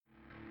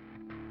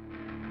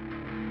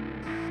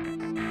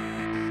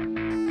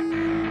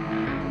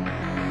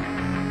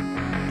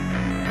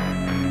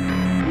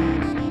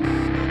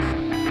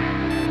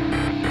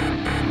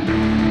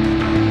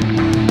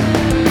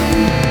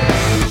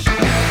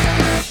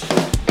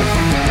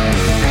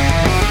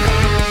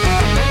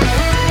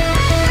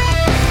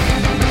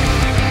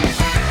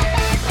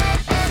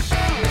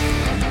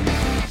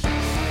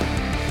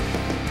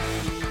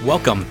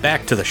Welcome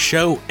back to the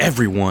show,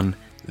 everyone.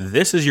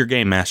 This is your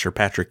Game Master,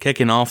 Patrick,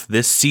 kicking off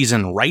this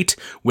season right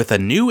with a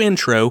new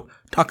intro,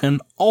 talking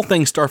all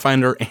things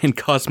Starfinder and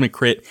Cosmic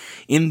Crit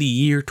in the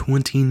year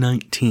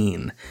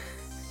 2019.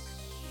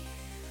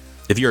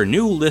 If you're a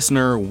new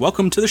listener,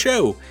 welcome to the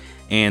show,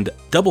 and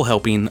double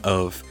helping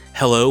of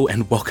hello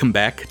and welcome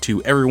back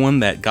to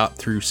everyone that got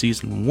through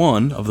season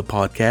 1 of the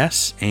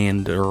podcast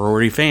and are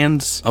already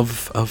fans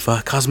of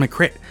Cosmic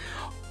Crit.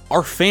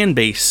 Our fan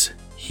base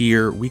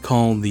here we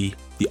call the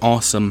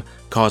awesome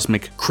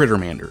Cosmic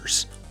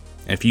Crittermanders.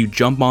 If you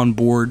jump on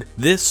board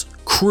this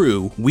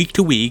crew week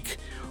to week,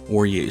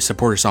 or you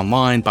support us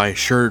online, buy a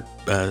shirt,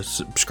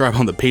 subscribe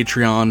on the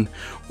Patreon,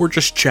 or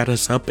just chat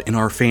us up in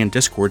our fan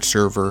Discord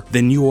server,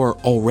 then you are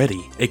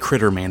already a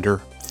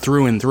Crittermander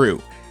through and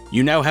through.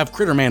 You now have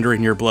Crittermander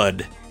in your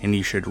blood, and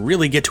you should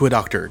really get to a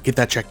doctor, get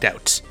that checked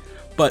out.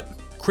 But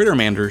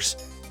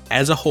Crittermanders,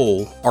 as a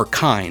whole, are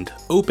kind,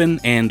 open,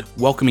 and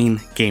welcoming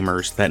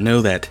gamers that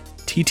know that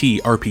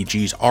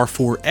TTRPGs are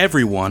for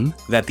everyone,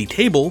 that the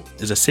table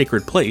is a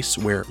sacred place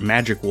where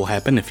magic will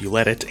happen if you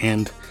let it,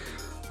 and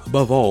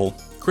above all,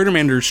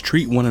 Crittermanders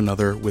treat one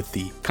another with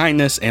the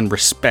kindness and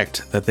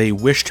respect that they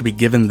wish to be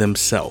given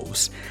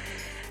themselves.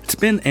 It's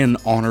been an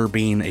honor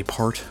being a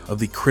part of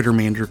the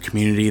Crittermander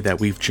community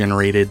that we've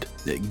generated,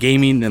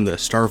 gaming in the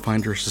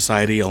Starfinder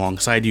Society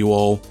alongside you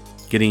all,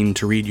 getting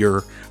to read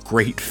your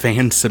great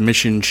fan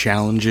submission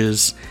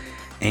challenges,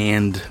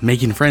 and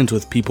making friends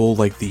with people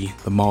like the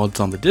mods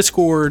on the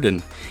Discord,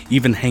 and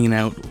even hanging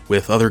out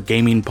with other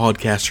gaming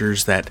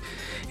podcasters that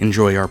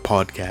enjoy our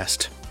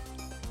podcast.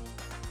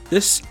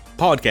 This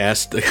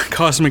podcast,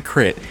 Cosmic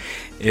Crit,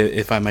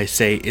 if I may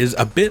say, is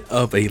a bit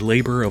of a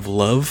labor of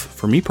love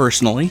for me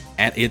personally.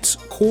 At its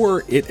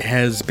core, it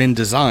has been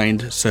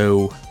designed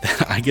so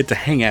that I get to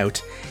hang out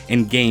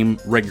and game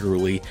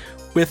regularly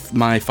with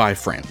my 5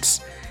 friends.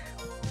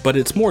 But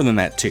it's more than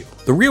that too.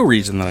 The real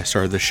reason that I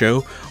started the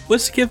show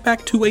was to give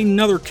back to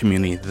another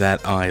community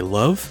that I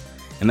love,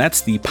 and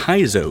that's the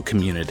Paizo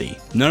community.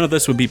 None of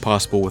this would be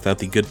possible without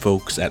the good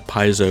folks at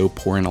Paizo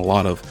pouring a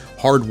lot of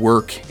hard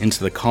work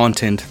into the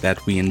content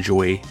that we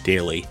enjoy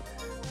daily.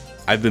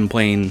 I've been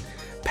playing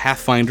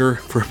Pathfinder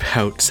for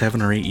about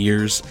 7 or 8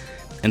 years,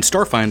 and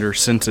Starfinder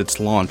since its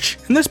launch.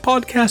 And this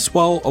podcast,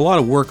 while a lot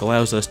of work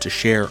allows us to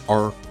share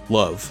our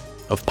love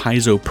of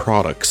Paizo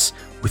products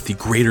with the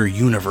greater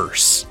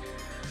universe.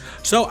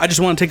 So I just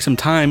want to take some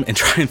time and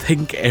try and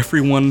thank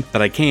everyone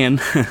that I can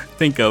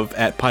think of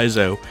at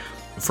Paizo,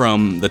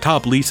 from the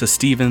top Lisa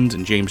Stevens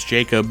and James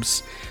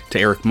Jacobs, to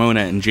Eric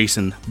Mona and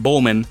Jason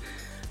Bowman,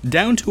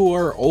 down to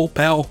our old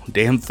pal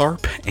Dan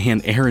Tharp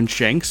and Aaron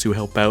Shanks, who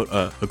help out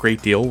a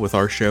great deal with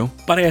our show.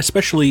 But I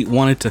especially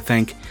wanted to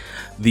thank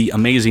the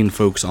amazing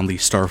folks on the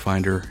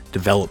Starfinder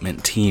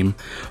development team,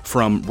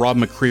 from Rob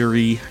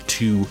McCreary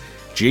to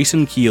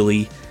Jason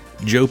Keeley,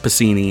 Joe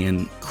Pacini,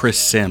 and Chris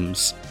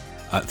Sims.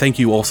 Thank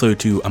you also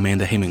to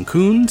Amanda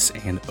Heyman-Coons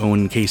and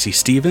Owen Casey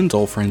Stevens,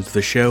 all friends of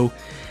the show.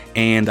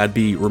 And I'd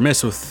be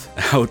remiss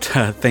without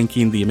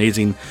thanking the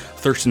amazing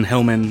Thurston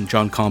Hellman,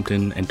 John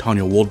Compton, and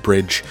Tanya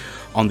Woldbridge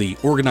on the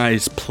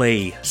organized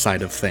play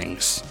side of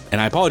things. And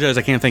I apologize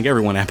I can't thank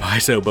everyone at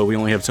Paizo, but we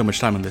only have so much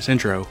time on this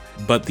intro.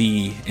 But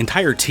the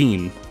entire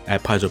team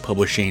at Paizo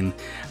Publishing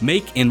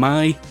make, in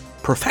my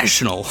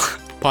professional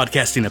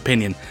podcasting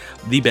opinion,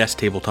 the best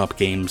tabletop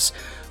games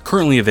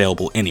currently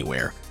available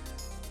anywhere.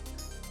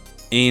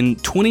 In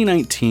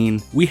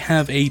 2019, we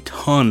have a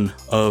ton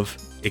of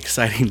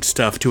exciting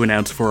stuff to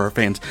announce for our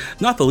fans,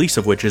 not the least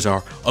of which is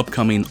our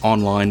upcoming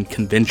online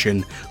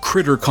convention,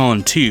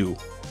 CritterCon 2.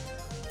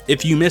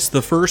 If you missed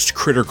the first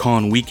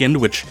CritterCon weekend,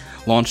 which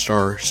launched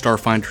our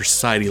Starfinder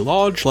Society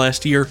Lodge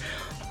last year,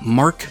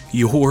 mark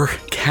your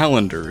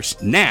calendars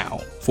now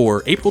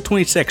for April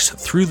 26th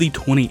through the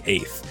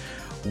 28th.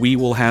 We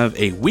will have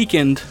a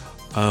weekend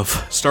of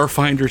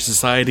Starfinder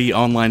Society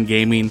online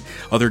gaming,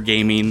 other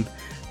gaming,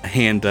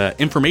 and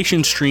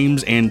information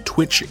streams and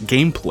Twitch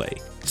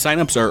gameplay.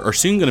 Signups are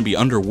soon going to be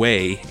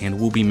underway, and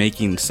we'll be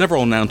making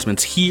several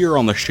announcements here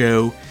on the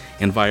show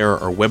and via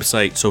our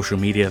website, social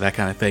media, that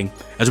kind of thing,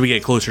 as we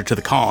get closer to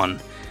the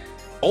con.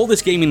 All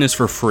this gaming is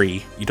for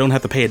free. You don't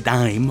have to pay a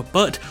dime,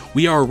 but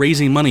we are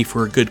raising money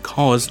for a good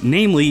cause,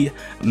 namely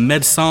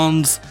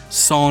Médecins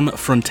Sans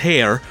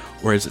Frontières,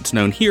 or as it's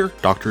known here,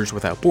 Doctors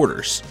Without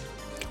Borders.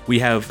 We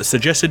have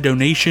suggested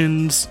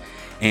donations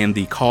and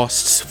the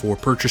costs for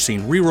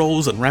purchasing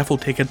rerolls and raffle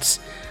tickets.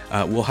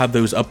 We'll have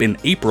those up in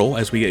April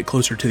as we get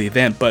closer to the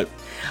event, but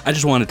I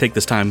just want to take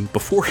this time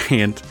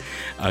beforehand,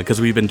 because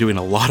we've been doing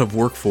a lot of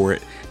work for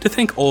it, to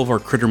thank all of our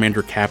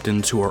Crittermander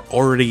captains who are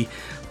already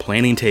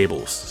planning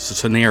tables,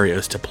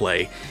 scenarios to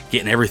play,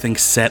 getting everything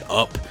set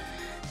up,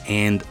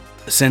 and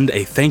send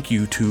a thank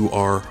you to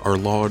our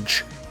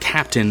lodge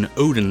captain,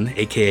 Odin,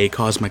 aka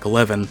Cosmic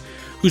 11,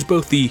 who's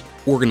both the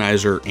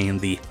organizer and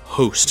the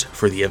host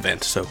for the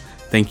event. So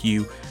thank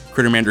you,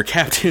 Crittermander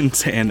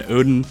captains and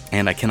Odin,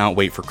 and I cannot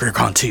wait for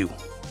CritterCon 2.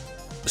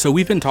 So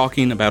we've been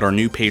talking about our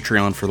new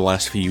Patreon for the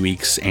last few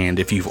weeks, and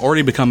if you've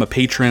already become a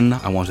patron,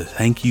 I want to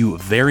thank you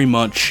very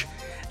much.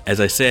 As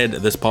I said,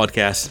 this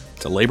podcast,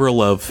 it's a labor of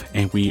love,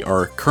 and we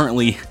are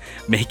currently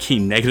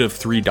making negative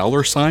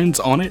 $3 signs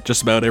on it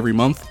just about every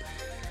month.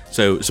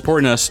 So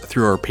supporting us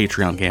through our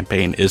Patreon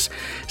campaign is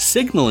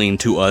signaling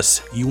to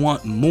us you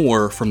want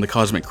more from the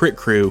Cosmic Crit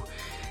crew,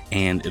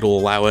 and it'll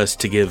allow us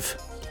to give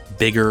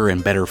bigger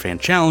and better fan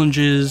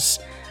challenges,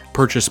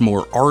 purchase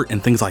more art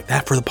and things like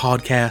that for the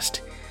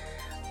podcast.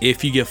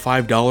 If you give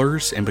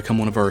 $5 and become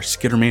one of our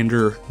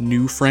Skittermander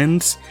new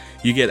friends,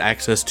 you get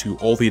access to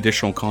all the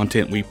additional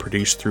content we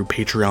produce through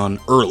Patreon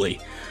early,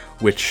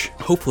 which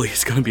hopefully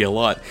is going to be a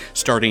lot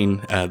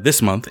starting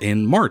this month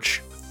in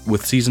March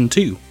with Season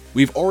 2.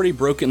 We've already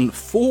broken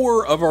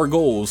 4 of our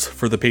goals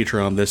for the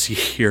Patreon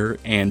this year,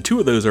 and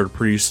 2 of those are to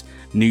produce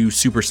new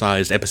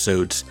supersized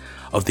episodes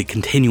of the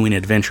continuing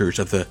adventures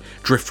of the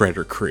Drift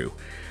Rider crew.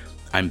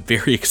 I'm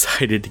very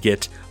excited to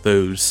get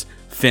those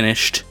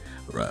finished,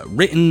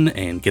 written,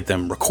 and get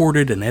them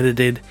recorded and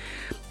edited.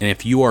 And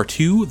if you are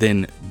too,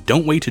 then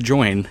don't wait to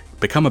join.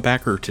 Become a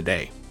backer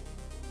today.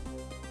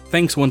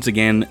 Thanks once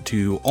again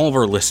to all of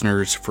our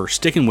listeners for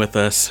sticking with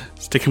us,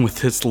 sticking with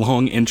this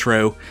long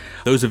intro.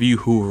 Those of you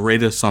who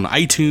rate us on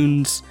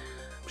iTunes,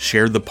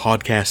 shared the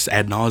podcast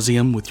ad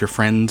nauseum with your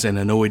friends and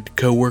annoyed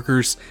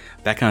coworkers,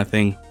 that kind of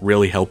thing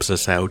really helps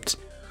us out.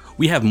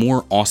 We have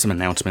more awesome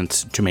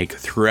announcements to make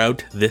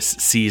throughout this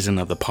season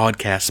of the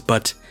podcast,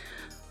 but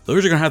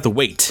those are going to have to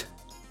wait,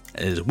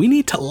 as we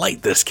need to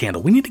light this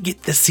candle. We need to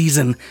get this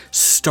season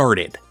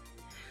started.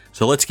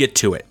 So let's get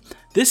to it.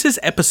 This is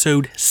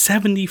episode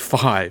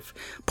 75,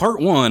 part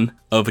 1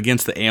 of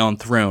Against the Aeon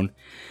Throne,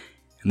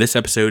 and this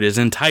episode is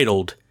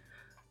entitled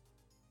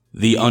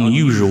The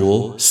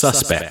Unusual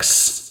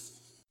Suspects.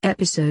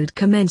 Episode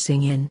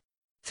commencing in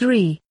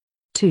 3,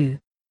 2,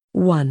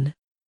 1.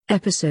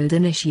 Episode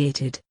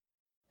initiated.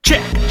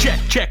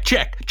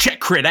 Check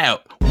Crit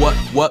out.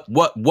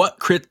 What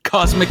Crit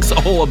Cosmic's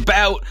all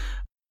about?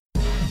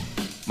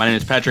 My name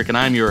is Patrick, and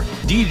I'm your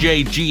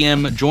DJ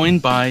GM,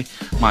 joined by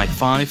my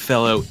 5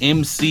 fellow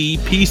MC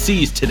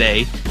PCs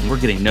today. And we're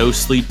getting no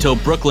sleep till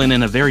Brooklyn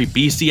in a very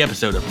BC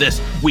episode of this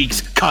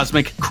week's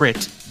Cosmic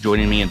Crit.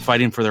 Joining me in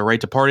fighting for their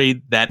right to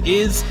party, that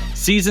is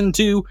Season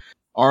 2,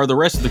 are the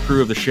rest of the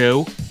crew of the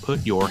show.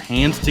 Put your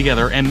hands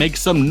together and make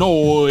some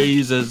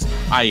noise as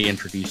I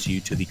introduce you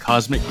to the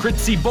Cosmic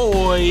Critzy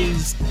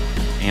boys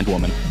and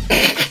woman.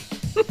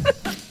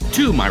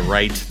 To my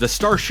right, the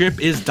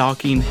starship is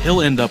docking.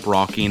 He'll end up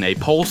rocking a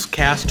pulse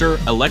caster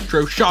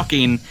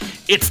electro-shocking.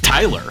 It's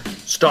Tyler.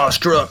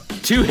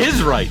 Starstruck. To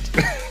his right,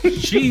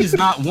 she's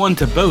not one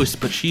to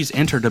boast, but she's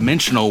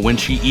interdimensional when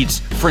she eats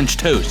French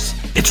toast.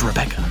 It's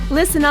Rebecca.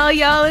 Listen, all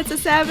y'all, it's a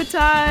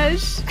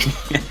sabotage.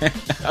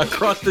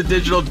 Across the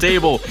digital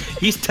table,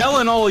 he's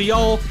telling all of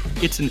y'all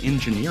it's an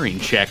engineering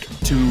check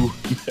to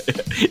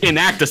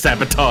enact a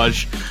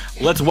sabotage.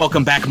 Let's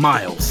welcome back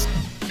Miles.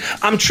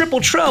 I'm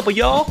triple trouble,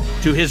 y'all.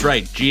 To his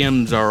right,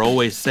 GMs are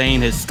always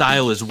saying his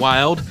style is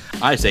wild.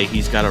 I say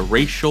he's got a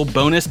racial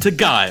bonus to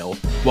guile.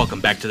 Welcome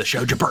back to the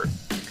show, Jabert.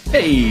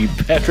 Hey,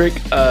 Patrick.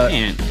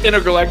 And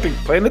Intergalactic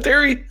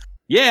Planetary?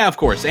 yeah, of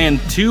course. And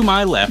to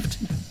my left,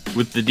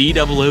 with the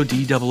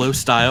D00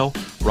 style,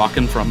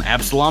 rocking from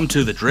Absalom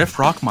to the Drift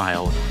Rock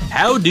Mile.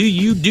 How do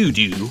you do,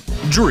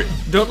 Drew?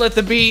 Don't let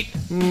the beat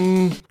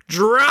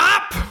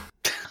drop.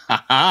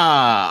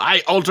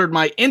 I altered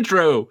my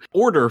intro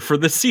order for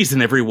this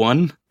season,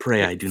 everyone.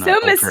 Pray I do not So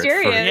alter mysterious.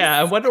 it first. Yeah,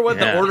 I wonder what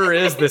the order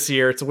is this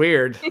year. It's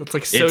weird. It's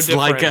like so It's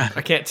different. like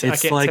I can't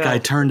it's tell. I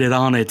turned it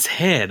on its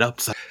head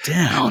upside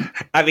down.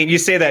 I mean, you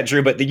say that,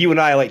 Drew, but you and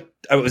I,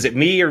 was it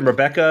me or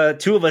Rebecca?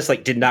 2 of us,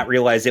 did not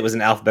realize it was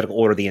in alphabetical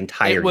order the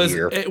entire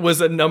year. It was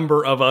a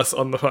number of us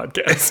on the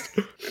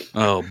podcast.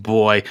 Oh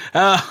boy.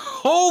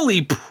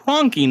 Holy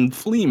pronking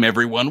fleam,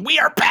 everyone. We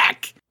are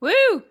back.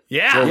 Woo!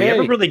 Yeah. Were we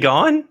ever really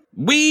gone?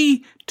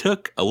 We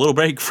took a little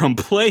break from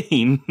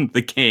playing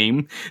the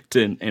game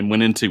and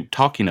went into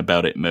talking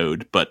about it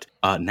mode, but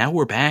now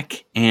we're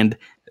back, and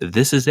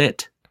this is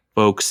it,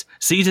 folks.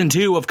 Season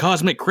 2 of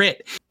Cosmic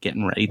Crit,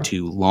 getting ready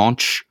to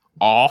launch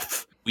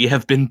off. We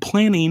have been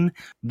planning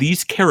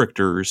these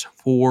characters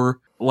for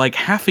like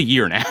half a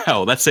year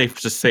now. That's safe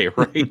to say,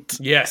 right?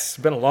 Yes,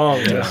 been a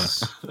long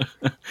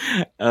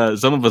time.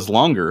 Some of us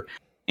longer.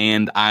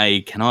 And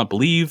I cannot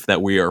believe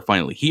that we are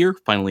finally here,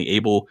 finally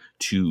able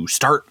to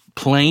start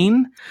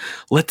playing.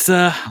 Let's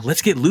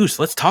get loose.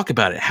 Let's talk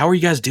about it. How are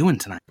you guys doing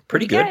tonight?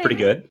 Pretty good, pretty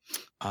good.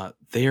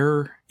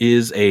 There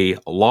is a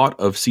lot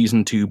of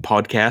season 2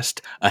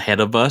 podcast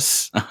ahead of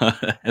us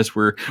as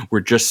we're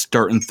just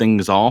starting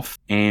things off.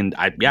 And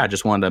I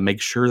just wanted to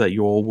make sure that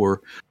you all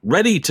were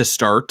ready to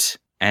start,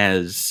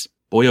 as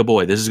boy, oh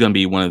boy, this is going to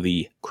be one of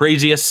the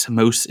craziest,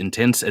 most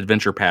intense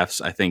adventure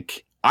paths I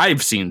think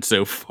I've seen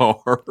so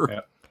far.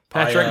 Yeah.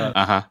 Patrick,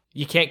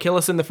 You can't kill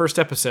us in the first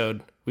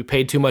episode. We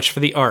paid too much for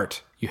the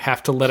art. You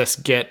have to let us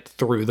get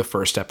through the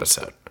first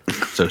episode.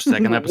 So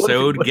second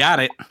episode, got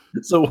it.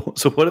 So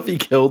what if he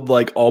killed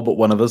all but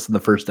one of us in the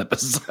first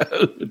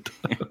episode?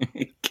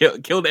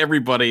 killed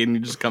everybody, and you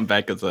just come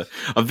back as a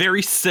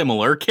very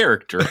similar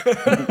character.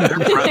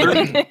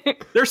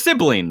 They're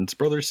siblings,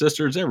 brothers,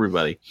 sisters,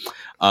 everybody.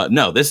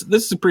 No, this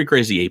is a pretty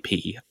crazy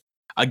AP.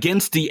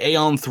 Against the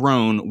Aeon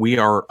Throne, we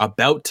are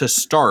about to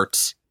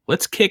start.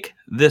 Let's kick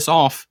this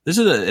off. This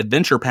is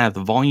Adventure Path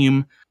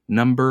Volume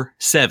number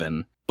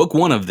 7. Book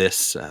 1 of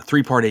this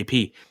 3-part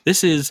AP.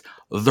 This is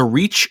The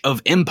Reach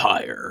of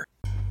Empire.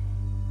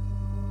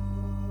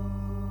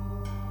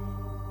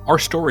 Our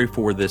story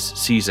for this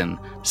season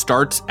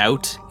starts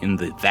out in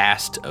the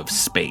vast of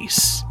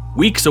space.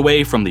 Weeks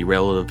away from the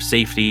relative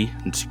safety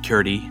and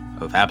security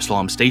of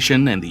Absalom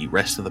Station and the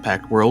rest of the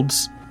Pact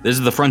Worlds. This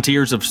is the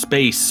frontiers of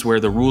space where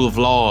the rule of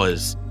law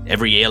is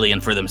every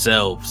alien for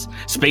themselves.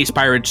 Space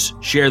pirates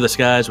share the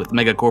skies with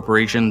mega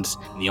corporations,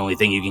 and the only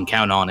thing you can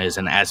count on is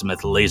an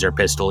azimuth laser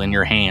pistol in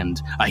your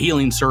hand, a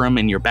healing serum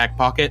in your back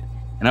pocket,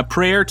 and a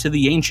prayer to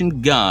the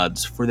ancient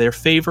gods for their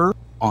favor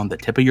on the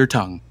tip of your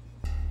tongue.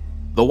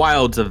 The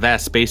wilds of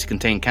vast space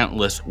contain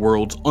countless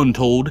worlds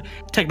untold,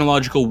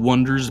 technological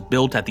wonders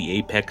built at the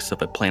apex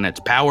of a planet's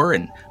power,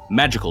 and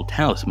magical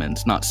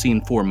talismans not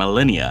seen for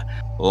millennia,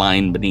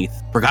 lying beneath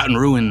forgotten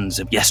ruins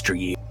of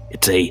yesteryear.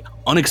 It's a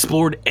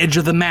unexplored edge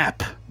of the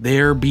map.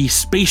 There be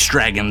space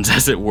dragons,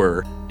 as it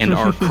were, and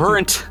our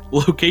current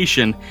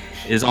location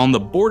is on the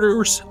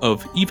borders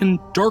of even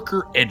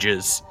darker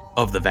edges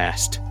of the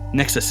vast.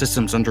 Nexus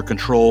systems under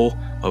control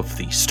of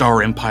the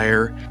Star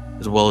Empire,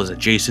 as well as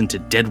adjacent to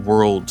dead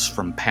worlds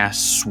from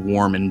past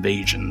swarm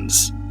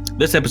invasions.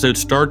 This episode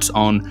starts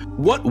on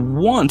what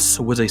once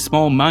was a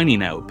small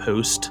mining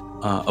outpost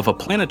of a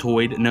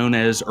planetoid known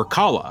as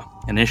Urkala.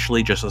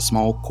 Initially just a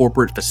small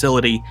corporate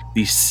facility,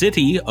 the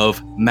city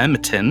of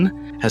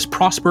Mametin has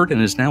prospered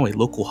and is now a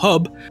local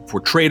hub for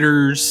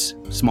traders,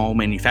 small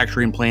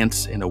manufacturing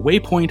plants, and a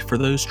waypoint for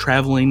those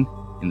traveling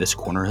in this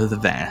corner of the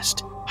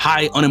vast.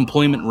 High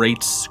unemployment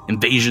rates,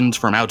 invasions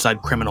from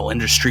outside criminal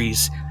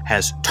industries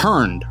has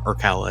turned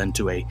Urkala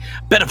into a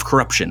bed of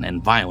corruption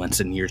and violence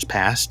in years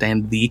past,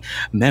 and the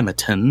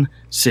Mametin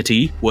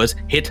city was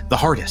hit the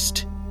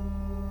hardest.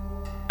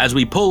 As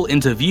we pull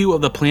into view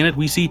of the planet,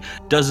 we see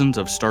dozens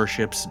of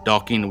starships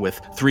docking with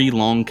 3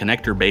 long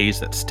connector bays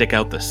that stick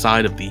out the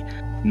side of the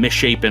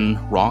misshapen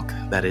rock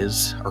that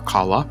is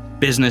Urkala.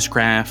 Business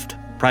craft,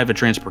 private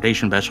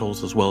transportation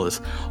vessels, as well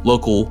as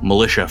local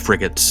militia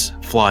frigates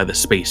fly the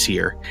space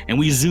here. And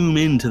we zoom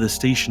into the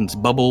station's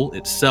bubble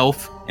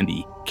itself, and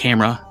the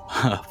camera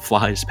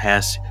flies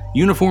past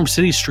uniform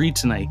city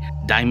streets in a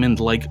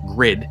diamond-like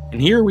grid.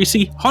 And here we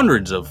see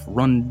hundreds of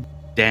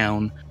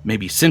run-down,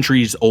 maybe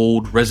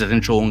centuries-old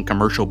residential and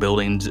commercial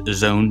buildings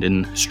zoned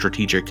in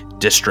strategic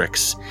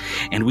districts.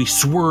 And we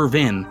swerve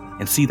in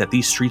and see that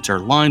these streets are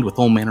lined with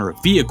all manner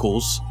of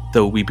vehicles,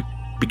 though we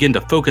begin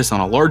to focus on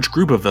a large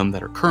group of them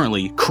that are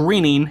currently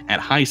careening at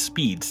high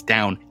speeds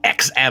down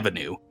X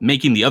Avenue,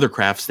 making the other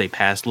crafts they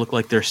pass look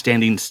like they're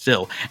standing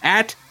still.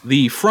 At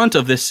the front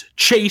of this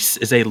chase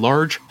is a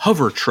large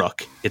hover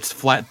truck, its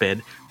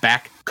flatbed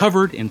back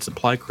covered in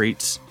supply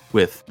crates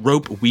with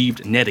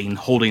rope-weaved netting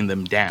holding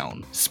them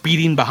down.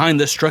 Speeding behind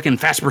this truck in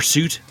fast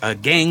pursuit, a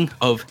gang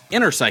of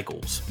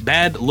intercycles,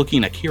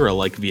 bad-looking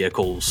Akira-like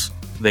vehicles.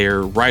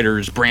 Their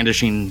riders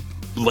brandishing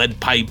lead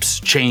pipes,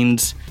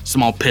 chains,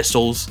 small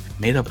pistols,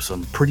 made up of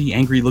some pretty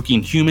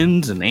angry-looking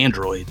humans and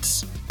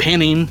androids.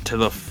 Panning to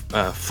the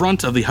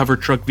front of the hover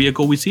truck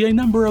vehicle, we see a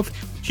number of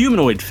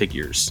humanoid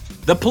figures.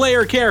 The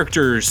player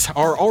characters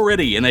are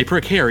already in a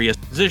precarious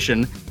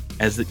position,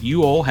 as that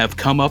you all have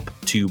come up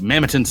to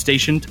Mametin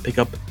Station to pick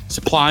up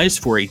supplies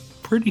for a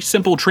pretty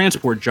simple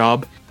transport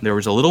job. There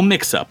was a little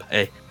mix-up,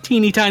 a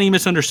teeny tiny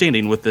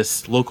misunderstanding with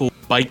this local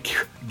bike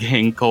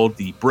gang called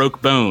the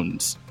Broke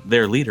Bones.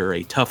 Their leader,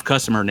 a tough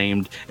customer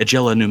named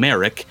Agela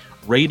Numeric,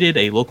 raided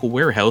a local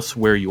warehouse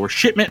where your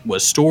shipment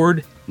was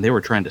stored, and they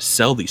were trying to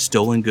sell the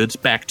stolen goods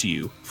back to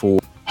you for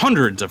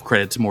hundreds of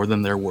credits more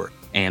than they're worth,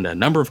 and a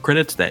number of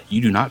credits that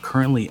you do not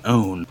currently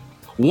own.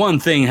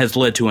 One thing has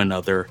led to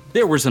another.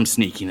 There was some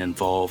sneaking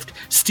involved,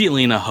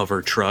 stealing a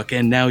hover truck,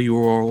 and now you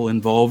are all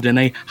involved in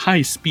a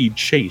high-speed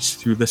chase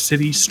through the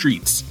city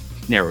streets,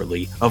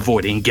 narrowly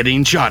avoiding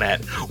getting shot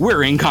at.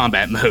 We're in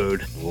combat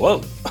mode.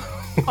 Whoa.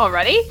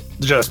 Already?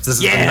 This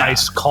is a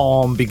nice,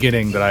 calm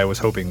beginning that I was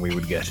hoping we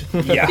would get.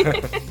 Yeah.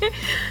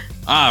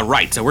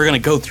 Right, so we're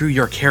going to go through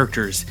your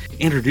characters,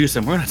 introduce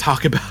them, we're going to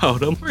talk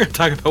about them, we're going to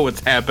talk about what's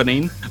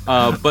happening,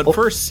 but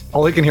first...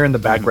 All I can hear in the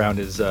background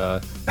is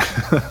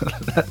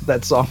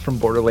that song from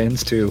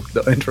Borderlands 2,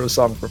 the intro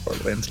song for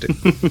Borderlands 2.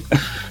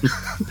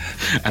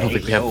 I don't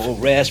think we have... No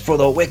rest for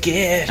the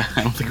wicked.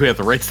 I don't think we have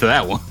the rights to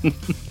that one.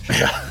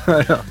 Yeah,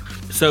 I know.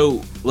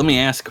 So, let me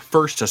ask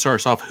first, to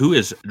start us off, who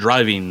is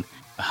driving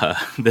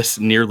this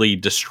nearly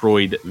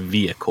destroyed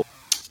vehicle?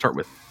 Start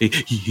with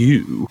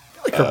you.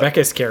 Like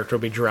Rebecca's character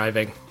will be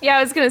driving. Yeah,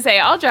 I was going to say,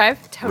 I'll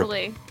drive.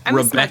 Totally. I'm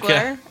Rebecca. a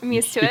smuggler. I'm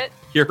used to it.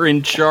 You're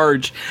in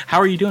charge. How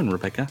are you doing,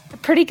 Rebecca?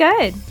 Pretty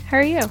good. How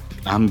are you?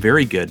 I'm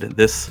very good.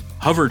 This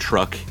hover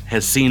truck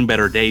has seen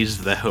better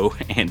days, though,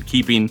 and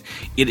keeping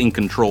it in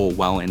control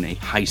while in a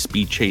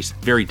high-speed chase,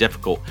 very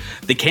difficult.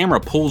 The camera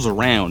pulls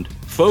around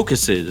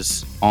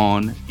focuses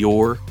on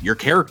your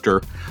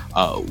character.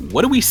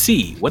 What do we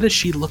see? What does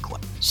she look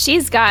like?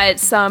 She's got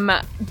some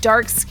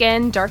dark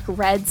skin, dark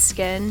red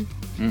skin,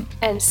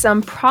 and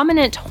some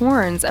prominent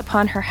horns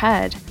upon her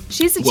head.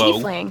 She's a Whoa.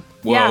 tiefling.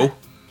 Whoa.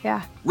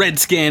 Yeah. Red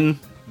skin,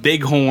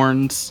 big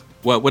horns.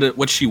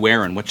 What's she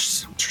wearing?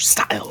 What's her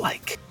style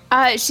like?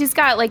 She's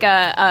got like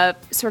a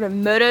sort of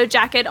moto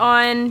jacket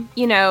on,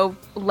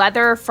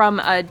 leather from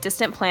a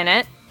distant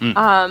planet.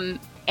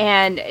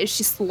 And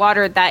she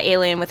slaughtered that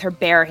alien with her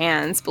bare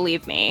hands,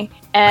 believe me,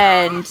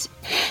 and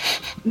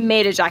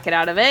made a jacket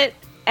out of it.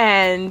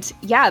 And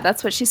yeah,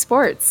 that's what she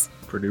sports.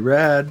 Pretty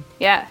rad.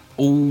 Yeah.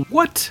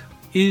 What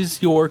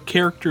is your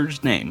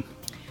character's name?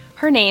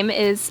 Her name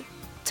is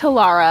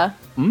Talara.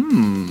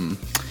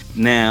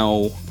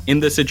 Now,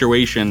 in this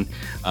situation,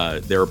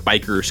 there are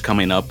bikers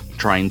coming up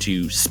trying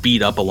to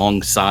speed up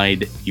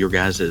alongside your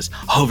guys'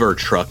 hover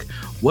truck.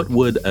 What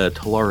would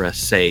Talara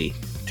say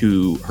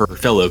to her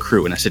fellow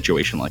crew in a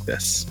situation like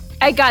this?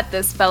 I got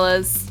this,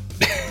 fellas.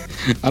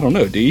 I don't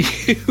know, do you?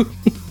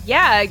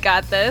 Yeah, I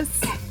got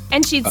this.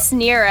 And she'd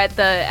sneer at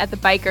the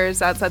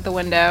bikers outside the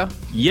window.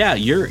 Yeah,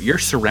 you're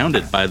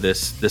surrounded by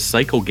this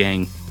cycle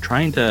gang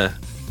trying to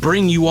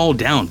bring you all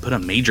down, put a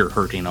major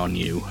hurting on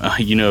you.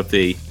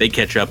 If they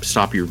catch up,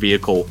 stop your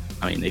vehicle,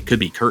 it could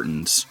be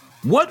curtains.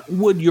 What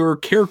would your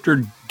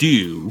character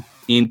do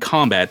in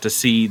combat to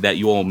see that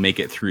you all make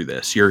it through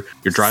this? You're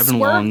driving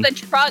along. Swerve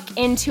the truck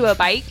into a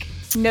bike,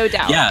 no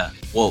doubt. Yeah,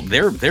 well,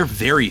 they're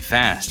very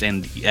fast,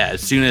 and yeah,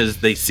 as soon as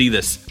they see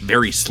this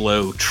very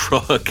slow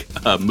truck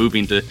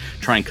moving to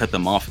try and cut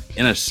them off,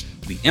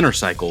 the inner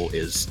cycle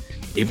is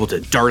able to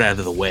dart out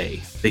of the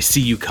way. They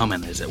see you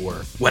coming, as it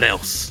were. What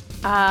else?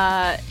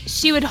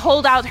 She would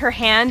hold out her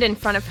hand in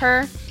front of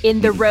her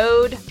in the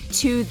road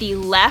to the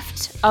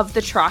left of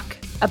the truck,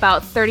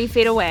 about 30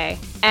 feet away.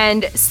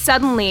 And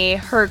suddenly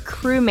her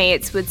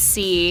crewmates would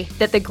see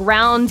that the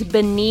ground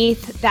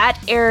beneath that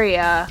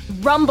area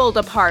rumbled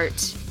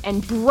apart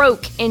and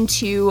broke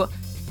into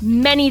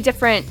many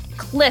different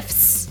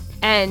cliffs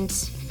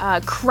and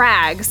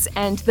crags,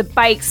 and the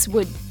bikes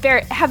would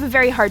have a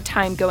very hard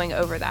time going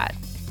over that.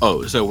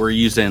 Oh, so we're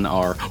using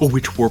our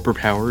Witch Warper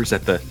powers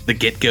at the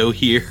get-go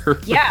here?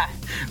 Yeah.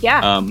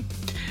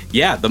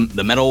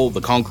 The metal,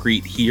 the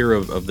concrete here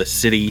of the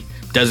city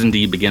does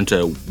indeed begin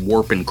to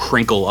warp and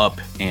crinkle up,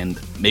 and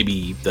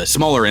maybe the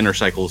smaller inner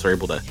cycles are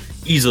able to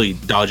easily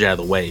dodge out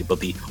of the way, but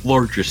the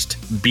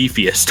largest,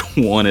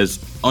 beefiest one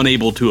is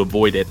unable to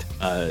avoid it.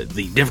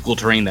 The difficult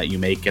terrain that you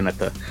make, and at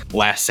the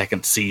last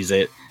second sees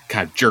it,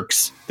 kind of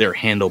jerks their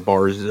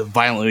handlebars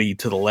violently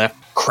to the left,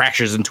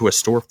 crashes into a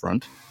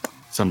storefront.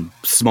 Some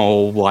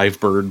small live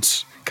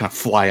birds kind of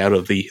fly out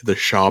of the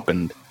shop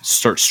and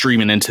start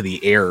streaming into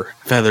the air,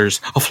 feathers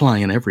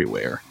flying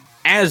everywhere.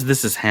 As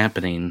this is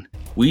happening,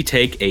 we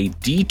take a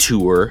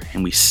detour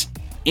and we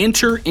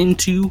enter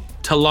into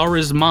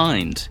Talara's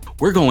mind.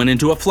 We're going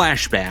into a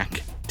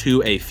flashback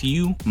to a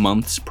few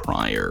months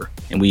prior,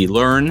 and we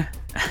learn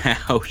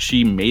how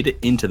she made it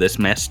into this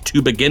mess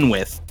to begin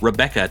with.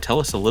 Rebecca, tell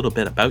us a little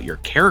bit about your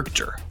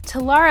character.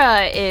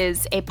 Talara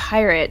is a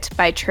pirate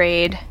by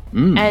trade,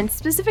 and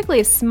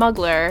specifically a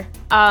smuggler.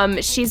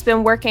 She's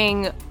been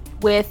working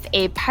with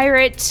a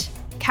pirate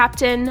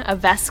captain, a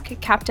Vesk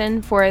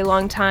captain, for a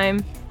long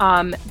time,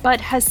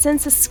 but has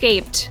since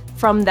escaped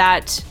from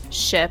that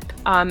ship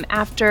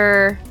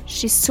after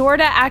she sort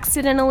of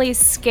accidentally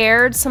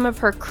scared some of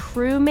her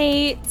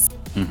crewmates.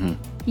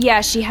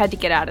 Yeah, she had to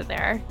get out of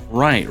there.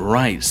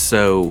 Right.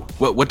 So,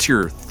 what's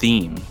your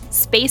theme?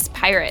 Space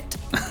pirate.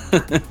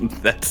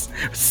 That's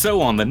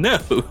so on the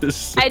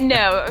nose. I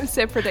know, I'm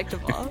so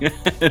predictable.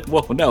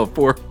 Well, no,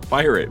 for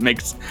pirate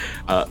makes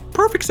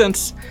perfect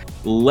sense.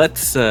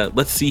 Let's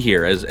see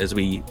here as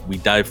we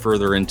dive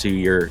further into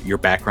your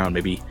background.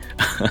 Maybe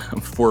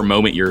for a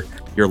moment your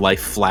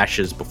life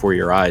flashes before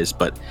your eyes,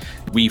 but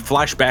we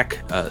flash back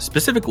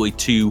specifically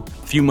to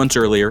a few months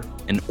earlier,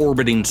 an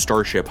orbiting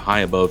starship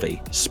high above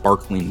a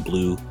sparkling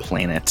blue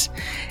planet,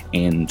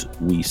 and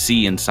we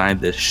see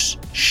inside this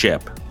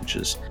ship, which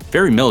is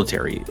very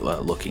military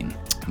looking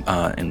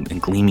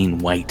and gleaming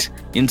white.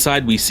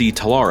 Inside we see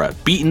Talara,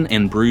 beaten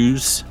and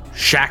bruised,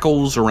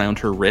 shackles around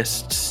her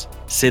wrists,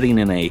 sitting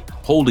in a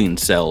holding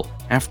cell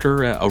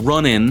after a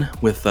run-in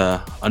with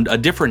a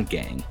different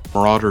gang,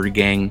 Marauder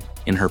gang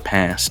in her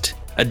past.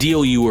 A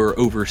deal you were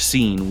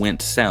overseeing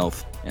went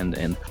south, and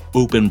an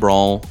open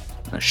brawl,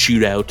 a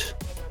shootout,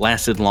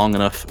 lasted long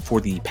enough for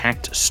the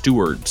Pact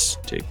stewards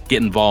to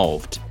get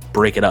involved,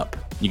 break it up.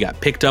 You got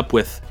picked up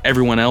with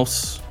everyone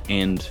else,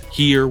 and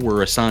here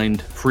were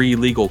assigned free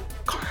legal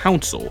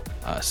counsel,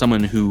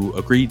 someone who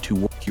agreed to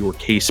work your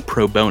case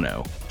pro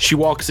bono. She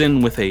walks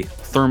in with a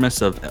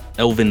thermos of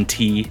elven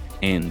tea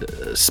and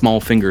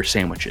small finger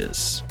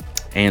sandwiches.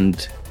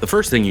 And the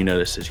first thing you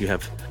notice is you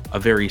have a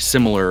very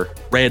similar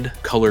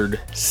red-colored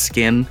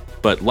skin,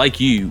 but like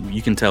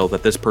you can tell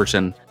that this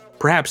person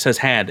perhaps has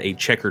had a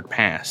checkered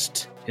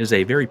past. It is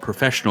a very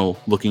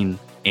professional-looking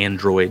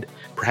android,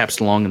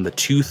 perhaps long in the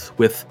tooth,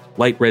 with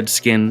light red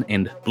skin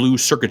and blue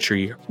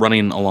circuitry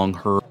running along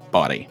her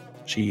body.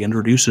 She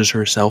introduces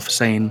herself,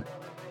 saying,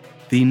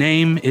 "The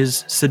name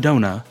is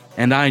Sedona,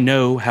 and I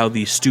know how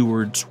the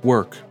stewards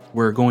work.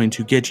 We're going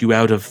to get you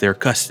out of their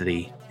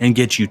custody and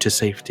get you to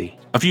safety."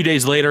 A few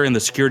days later, and the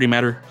security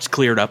matter is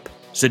cleared up.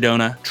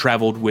 Sedona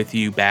traveled with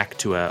you back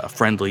to a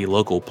friendly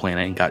local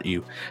planet and got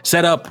you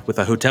set up with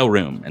a hotel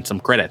room and some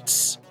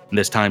credits. And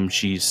this time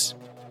she's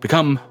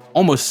become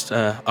almost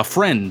a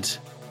friend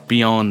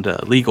beyond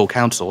legal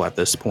counsel at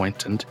this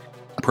point, and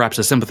perhaps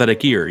a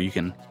sympathetic ear you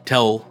can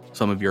tell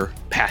some of your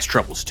past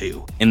troubles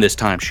to. In this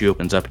time, she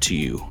opens up to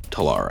you,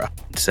 Talara.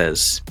 It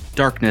says,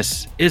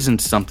 "Darkness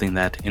isn't something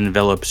that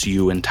envelops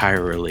you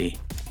entirely.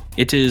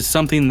 It is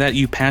something that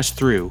you pass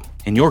through.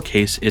 In your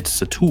case,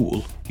 it's a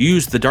tool.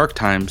 Use the dark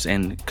times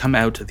and come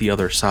out the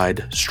other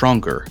side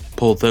stronger.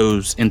 Pull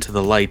those into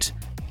the light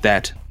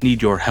that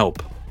need your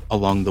help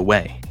along the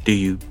way." Do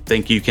you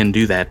think you can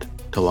do that,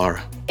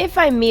 Talara? If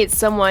I meet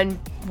someone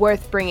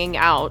worth bringing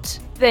out,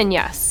 then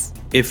yes.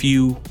 If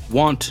you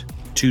want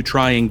to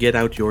try and get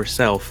out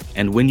yourself,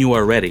 and when you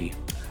are ready,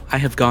 I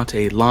have got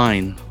a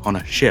line on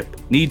a ship.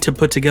 Need to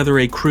put together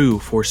a crew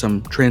for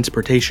some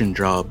transportation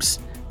jobs,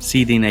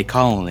 seeding a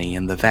colony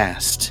in the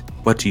vast.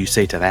 What do you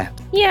say to that?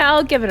 Yeah,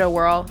 I'll give it a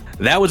whirl.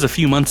 That was a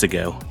few months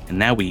ago, and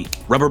now we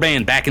rubber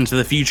band back into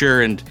the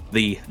future, and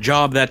the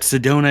job that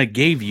Sedona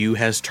gave you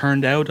has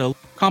turned out a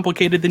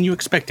complicated than you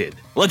expected.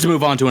 Let's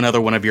move on to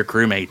another one of your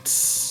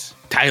crewmates.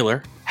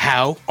 Tyler,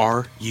 how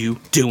are you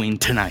doing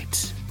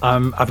tonight?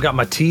 I've got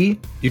my tea.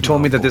 You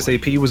told me that this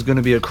AP was going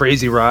to be a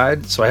crazy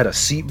ride, so I had a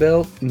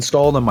seatbelt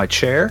installed on my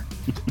chair.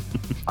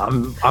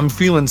 I'm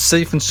feeling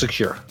safe and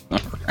secure. All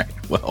right.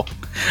 Well,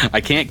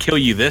 I can't kill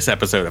you this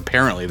episode.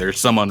 Apparently, there's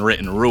some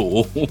unwritten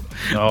rule.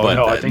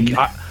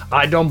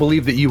 I don't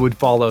believe that you would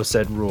follow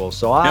said rule.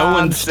 So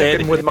I'm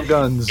sticking with my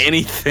guns.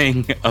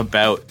 Anything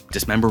about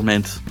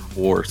dismemberment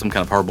or some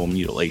kind of horrible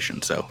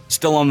mutilation. So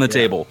still on the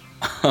table.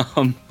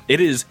 It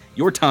is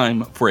your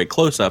time for a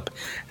close-up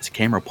as the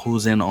camera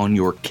pulls in on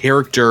your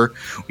character.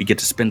 We get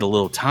to spend a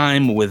little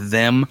time with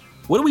them.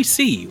 What do we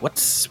see?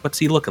 What's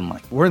he looking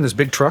like? We're in this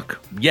big truck.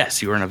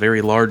 Yes, you're in a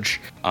very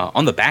large,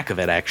 on the back of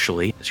it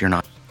actually, as you're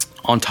not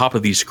on top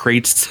of these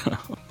crates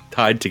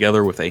tied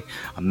together with a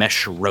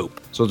mesh rope.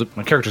 So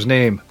my character's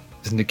name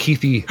is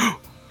Nikithi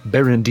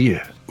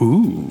Berendir.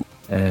 Ooh.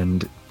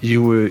 And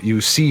you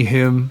see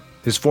him.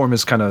 His form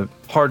is kind of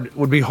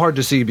would be hard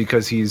to see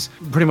because he's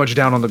pretty much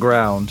down on the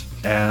ground,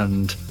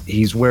 and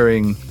he's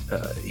wearing,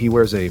 he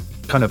wears a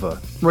kind of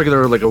a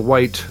regular, like a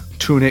white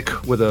tunic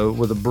with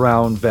a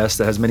brown vest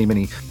that has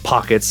many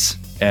pockets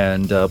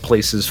and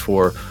places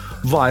for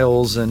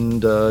vials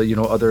and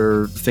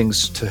other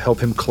things to help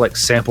him collect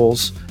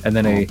samples, and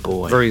then a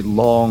very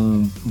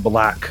long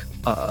black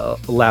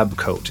lab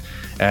coat.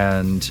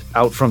 And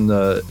out from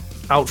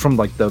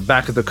like the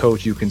back of the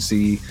coat, you can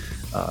see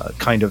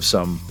kind of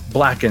some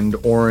blackened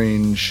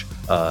orange,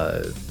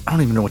 I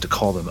don't even know what to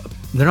call them.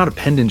 They're not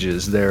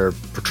appendages, they're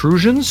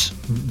protrusions.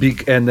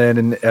 And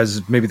then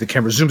as maybe the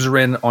camera zooms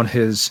in on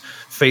his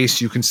face,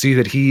 you can see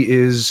that he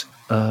is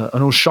an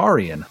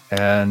Osharian,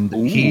 and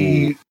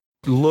he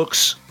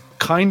looks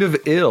kind of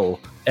ill,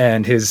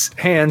 and his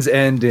hands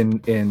end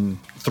in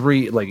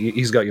three, like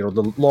he's got,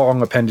 the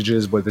long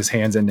appendages with his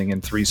hands ending in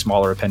three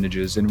smaller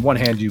appendages. In one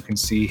hand, you can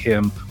see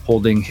him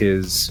holding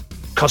his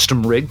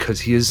custom rig, because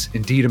he is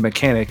indeed a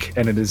mechanic,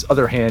 and in his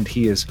other hand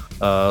he is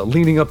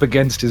leaning up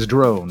against his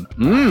drone.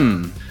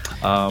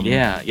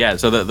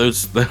 So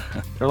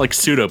they're like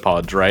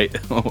pseudopods, right?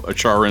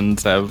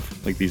 Acharans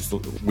have like these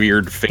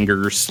weird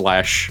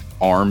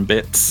finger/arm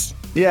bits.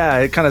 Yeah,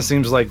 it kind of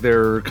seems like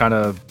they're kind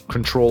of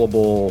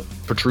controllable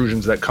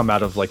protrusions that come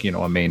out of like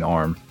a main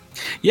arm.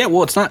 Yeah,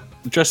 well, it's not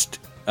just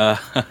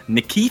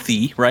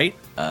Nikithi, right?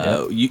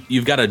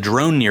 You've got a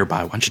drone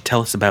nearby. Why don't you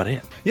tell us about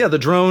it? Yeah, the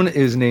drone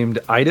is named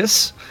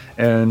Idis,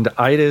 and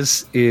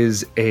Idis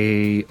is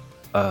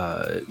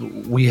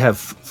we have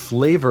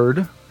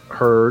flavored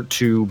her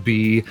to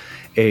be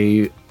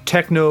a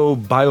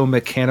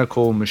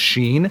techno-biomechanical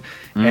machine,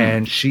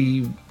 and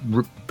she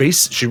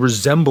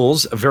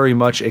resembles very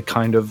much a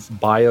kind of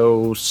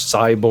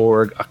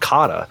bio-cyborg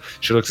Akata.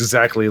 She looks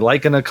exactly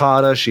like an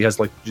Akata. She has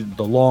like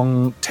the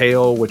long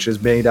tail, which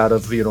is made out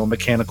of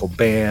mechanical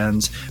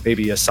bands,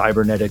 maybe a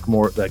cybernetic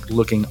more like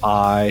looking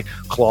eye.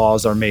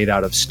 Claws are made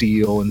out of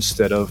steel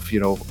instead of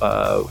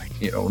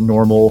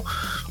normal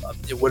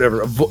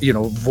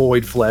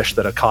void flesh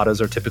that Akatas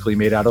are typically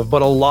made out of.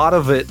 But a lot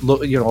of it, a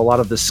lot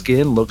of the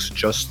skin looks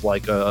just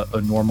like a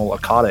normal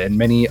Akata, and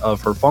many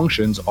of her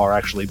functions are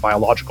actually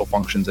biological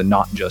functions and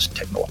not just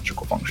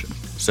technological functions.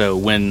 So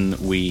when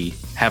we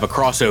have a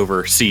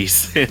crossover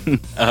season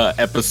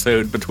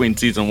episode between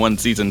season 1 and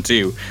season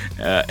 2,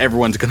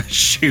 everyone's gonna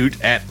shoot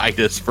at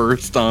Idis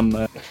first on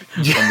the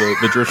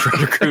Drift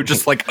Rider crew,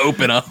 just like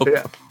open up.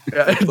 Yeah.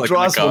 Like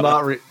Dross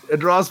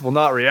will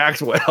not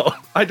react well.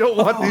 I don't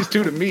want these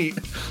two to meet.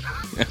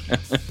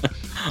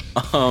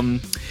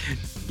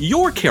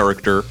 Your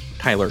character,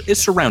 Tyler,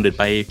 is surrounded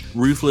by a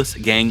ruthless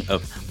gang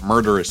of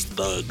murderous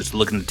thugs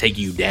looking to take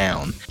you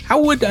down.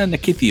 How would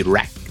Nikithi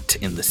react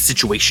in the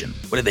situation?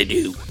 What do they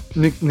do?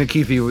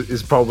 Nikithi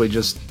is probably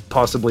just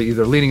possibly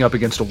either leaning up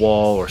against a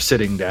wall or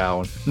sitting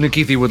down.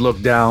 Nikithi would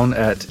look down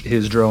at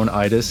his drone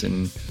Idis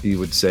and he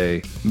would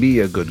say, "Be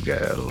a good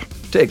girl.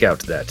 Take out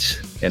that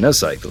inner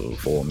cycle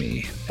for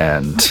me."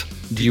 And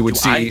you would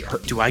see...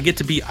 Do I get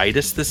to be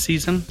Idis this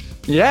season?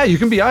 Yeah, you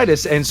can be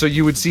Idis, and so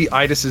you would see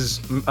Idis's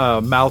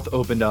mouth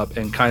opened up,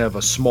 and kind of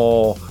a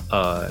small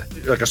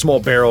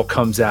barrel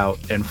comes out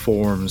and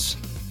forms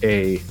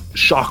a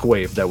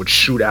shockwave that would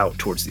shoot out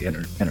towards the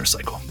inner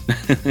cycle.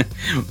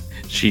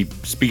 She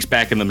speaks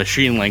back in the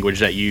machine language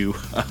that you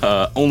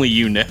only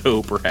you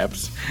know,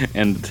 perhaps.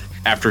 And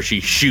after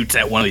she shoots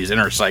at one of these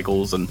inner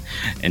cycles and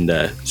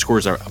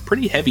scores a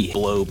pretty heavy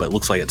blow, but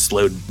looks like it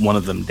slowed one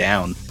of them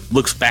down,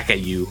 looks back at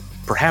you,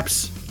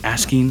 perhaps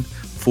asking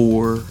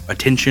for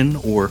attention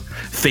or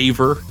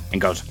favor,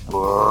 and goes,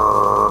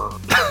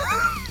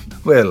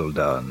 "Well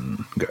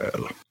done,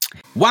 girl."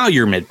 While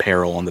you're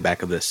mid-peril on the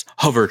back of this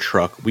hover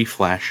truck, we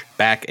flash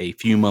back a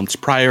few months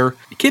prior.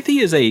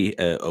 Nikithi is a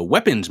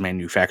weapons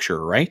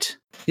manufacturer, right?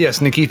 Yes,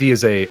 Nikithi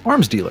is a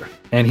arms dealer,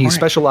 and he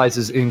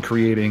specializes in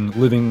creating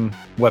living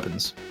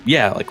weapons.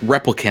 Yeah, like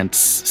replicants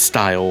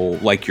style,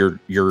 like your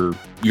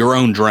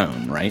own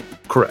drone, right?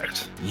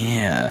 Correct.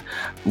 Yeah.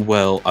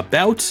 Well,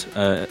 about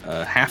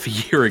half a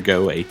year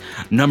ago, a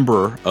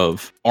number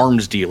of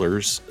arms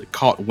dealers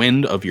caught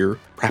wind of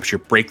perhaps your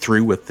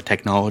breakthrough with the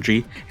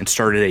technology and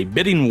started a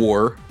bidding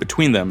war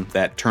between them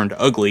that turned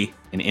ugly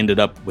and ended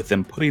up with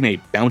them putting a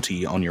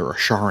bounty on your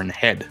Asharan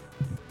head.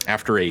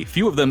 After a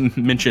few of them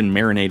mentioned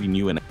marinating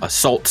you in a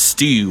salt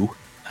stew,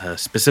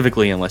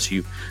 specifically unless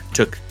you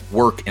took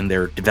work in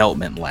their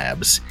development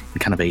labs in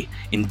kind of a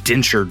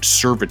indentured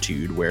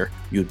servitude where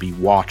you would be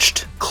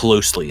watched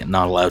closely and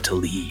not allowed to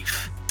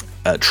leave.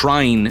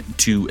 Trying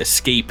to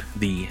escape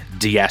the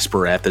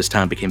diaspora at this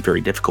time became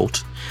very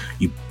difficult.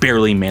 You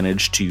barely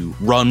managed to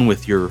run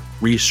with your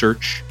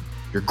research,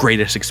 your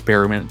greatest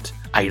experiment,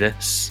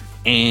 Idis,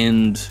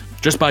 and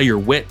just by your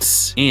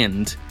wits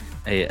and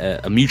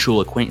a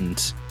mutual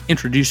acquaintance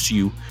introduced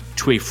you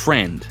to a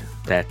friend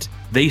that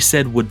they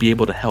said would be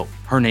able to help.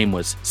 Her name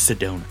was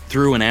Sedona.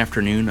 Through an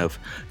afternoon of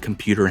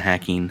computer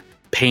hacking,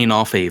 paying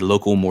off a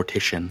local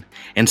mortician,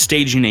 and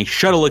staging a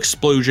shuttle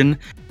explosion,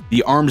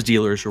 the arms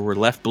dealers were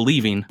left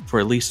believing for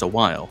at least a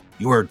while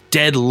you were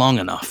dead long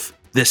enough.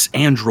 This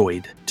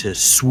android to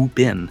swoop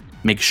in,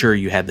 make sure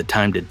you had the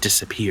time to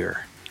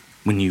disappear.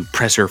 When you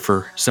press her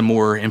for some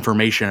more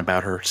information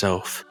about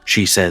herself,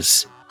 she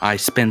says, "I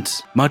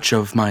spent much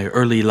of my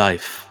early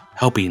life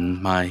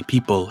helping my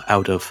people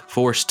out of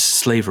forced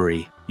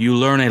slavery. You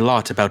learn a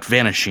lot about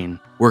vanishing,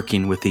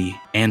 working with the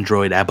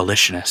android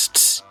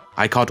abolitionists.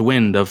 I caught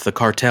wind of the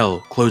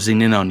cartel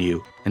closing in on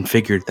you and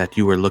figured that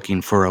you were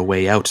looking for a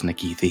way out,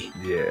 Nikithi."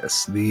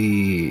 Yes,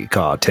 the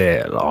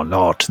cartel are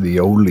not the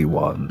only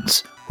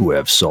ones who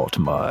have sought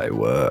my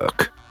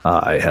work.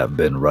 I have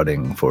been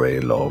running for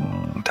a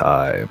long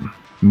time.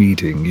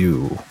 Meeting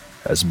you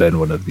has been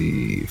one of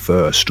the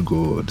first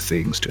good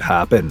things to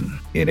happen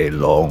in a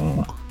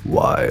long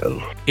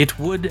while. It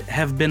would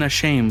have been a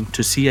shame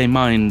to see a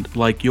mind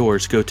like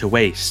yours go to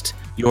waste.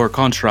 Your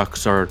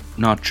constructs are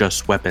not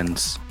just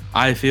weapons.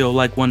 I feel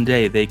like one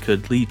day they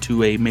could lead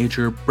to a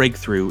major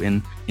breakthrough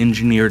in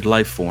engineered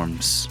life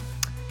forms.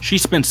 She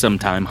spent some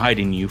time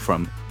hiding you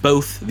from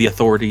both the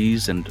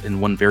authorities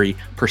and one very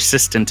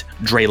persistent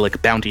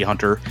Dralic bounty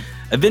hunter,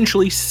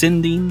 eventually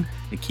sending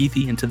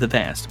Nikithi into the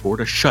vast aboard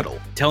a shuttle,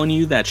 telling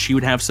you that she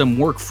would have some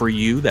work for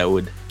you that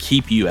would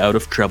keep you out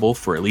of trouble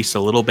for at least a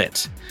little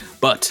bit.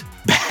 But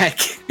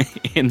back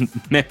in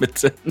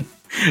Nemeton,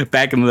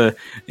 back in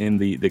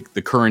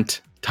the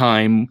current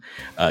time,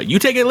 you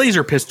take a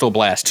laser pistol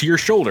blast to your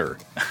shoulder,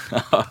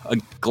 a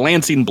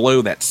glancing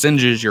blow that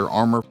singes your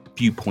armor,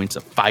 few points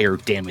of fire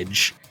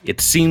damage. It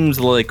seems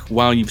like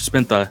while you've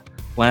spent the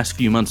last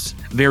few months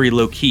very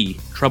low-key,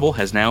 trouble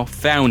has now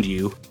found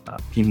you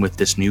with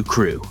this new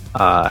crew.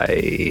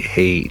 I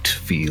hate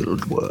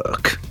field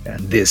work,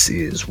 and this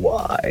is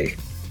why.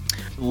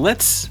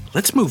 Let's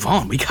move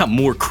on. We got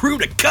more crew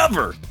to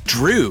cover.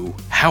 Drew,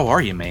 how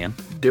are you, man?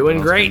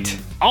 Doing great.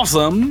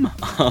 Awesome.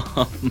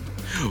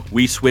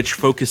 We switch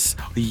focus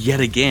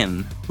yet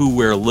again. Who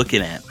we're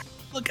looking at?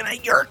 Looking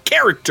at your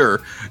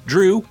character,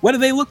 Drew. What do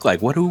they look like?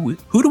 Who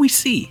do we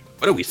see?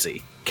 What do we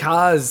see?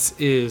 Kaz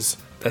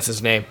that's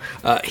his name.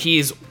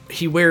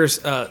 He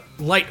wears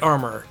light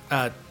armor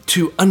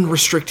to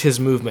unrestrict his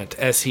movement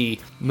as he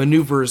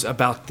maneuvers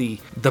about the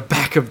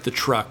back of the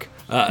truck,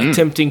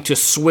 attempting to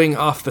swing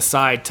off the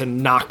side to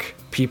knock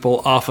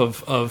people off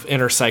of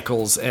inner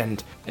cycles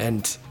and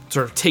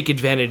sort of take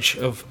advantage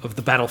of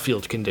the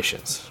battlefield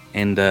conditions.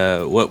 And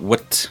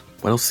what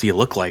else do you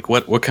look like?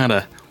 What kind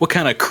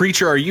of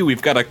creature are you?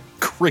 We've got a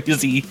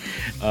crazy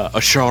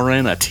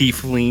Asharan, a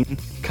tiefling.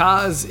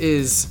 Kaz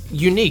is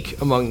unique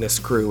among this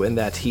crew in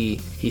that he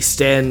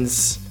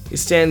stands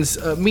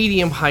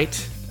medium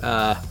height,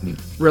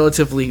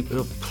 relatively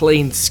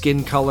plain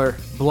skin color,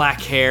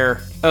 black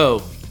hair.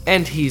 Oh,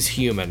 and he's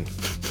human.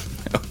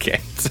 Okay,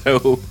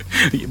 so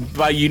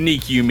by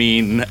unique you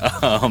mean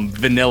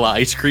vanilla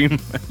ice cream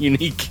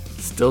unique?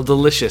 Still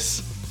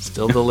delicious.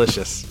 Still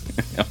delicious.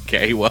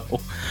 Okay,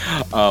 well,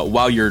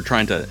 while you're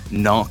trying to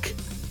knock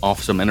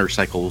off some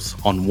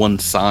intercycles on one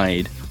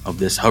side of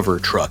this hover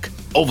truck,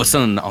 all of a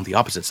sudden on the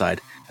opposite side,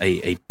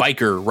 a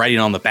biker riding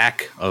on the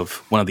back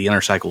of one of the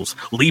intercycles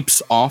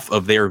leaps off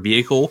of their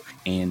vehicle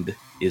and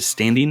is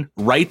standing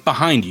right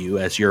behind you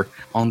as you're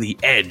on the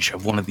edge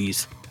of one of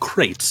these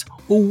crates.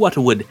 What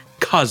would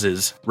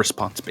Kaz's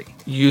response be?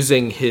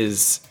 Using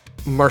his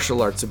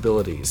martial arts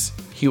abilities,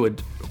 he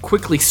would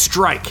quickly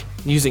strike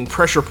using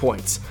pressure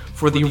points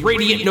for the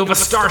Radiant Nova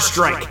Star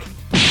Strike.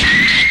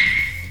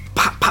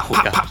 Pop, pop,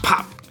 pop, pop,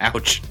 pop.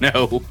 Ouch,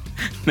 no,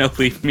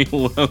 leave me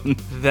alone.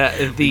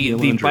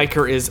 The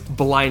biker is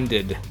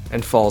blinded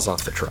and falls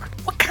off the truck.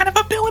 What kind of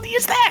ability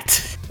is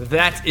that?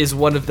 That is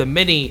one of the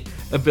many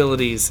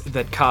abilities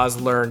that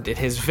Kaz learned in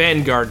his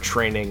Vanguard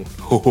training.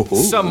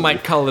 Some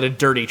might call it a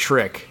dirty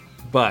trick,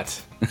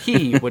 but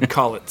he would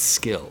call it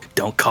skill.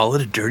 Don't call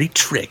it a dirty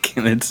trick.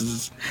 This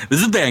is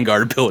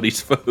Vanguard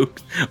abilities,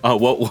 folks.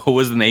 What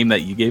was the name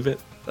that you gave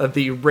it?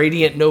 The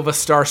Radiant Nova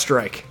Star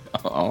Strike.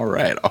 All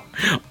right,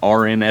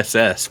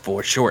 RNSS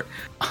for short.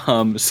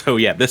 So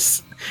yeah,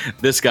 this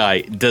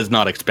guy does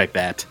not expect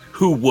that.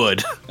 Who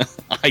would?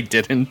 I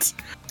didn't.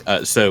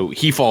 So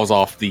he falls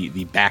off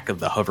the back of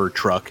the hover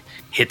truck,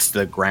 hits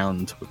the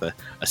ground with a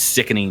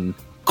sickening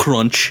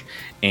crunch,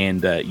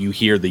 and you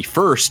hear the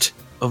first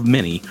of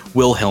many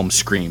Wilhelm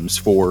screams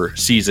for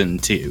season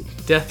 2.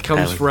 Death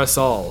comes for us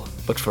all,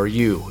 but for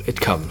you, it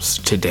comes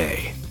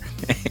today.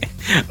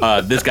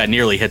 This guy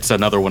nearly hits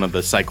another one of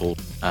the cycles,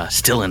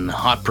 still in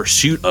hot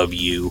pursuit of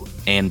you,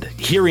 and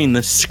hearing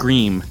this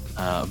scream,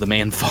 the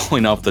man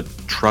falling off the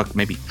truck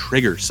maybe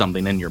triggers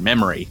something in your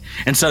memory,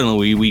 and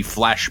suddenly we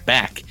flash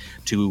back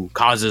to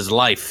Kaz's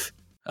life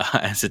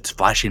as it's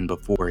flashing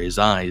before his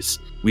eyes.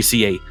 We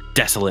see a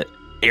desolate,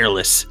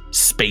 airless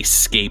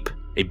spacescape,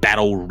 a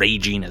battle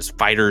raging as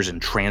fighters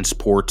and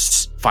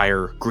transports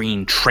fire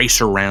green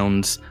tracer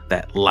rounds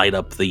that light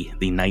up the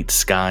night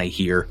sky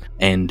here.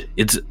 And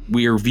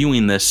we are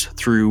viewing this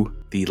through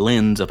the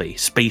lens of a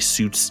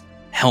spacesuit's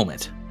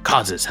helmet,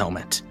 Kaz's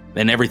helmet.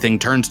 Then everything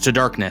turns to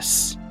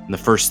darkness. And the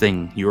first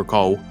thing you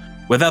recall,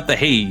 without the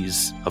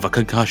haze of a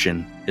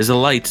concussion, is the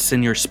lights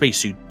in your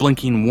spacesuit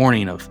blinking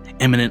warning of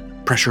imminent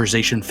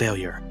pressurization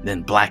failure,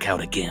 then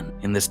blackout again.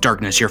 In this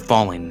darkness, you're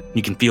falling.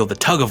 You can feel the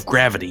tug of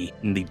gravity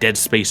in the dead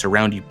space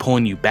around you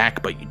pulling you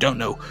back, but you don't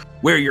know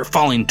where you're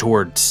falling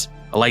towards.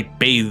 A light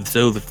bathes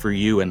over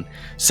you, and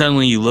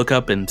suddenly you look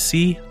up and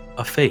see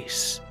a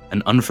face,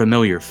 an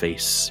unfamiliar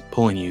face,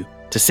 pulling you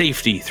to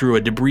safety through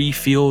a debris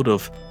field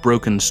of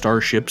broken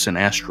starships and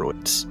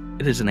asteroids.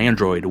 It is an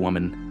android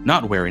woman,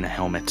 not wearing a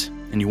helmet,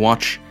 and you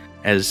watch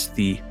as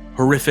the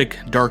horrific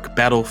dark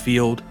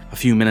battlefield a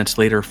few minutes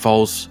later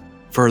falls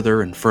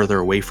further and further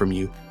away from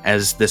you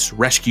as this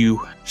rescue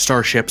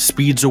starship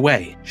speeds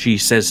away. She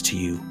says to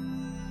you,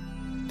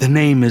 "The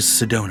name is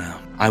Sedona.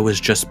 I was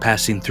just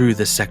passing through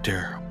this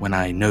sector when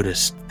I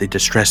noticed the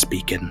distress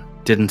beacon.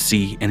 Didn't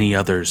see any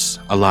others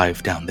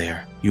alive down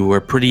there. You were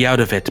pretty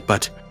out of it,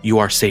 but you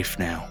are safe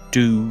now.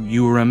 Do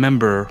you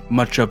remember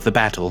much of the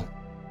battle?"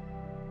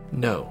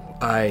 No,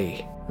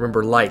 I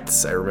remember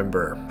lights, I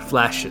remember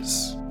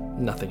flashes,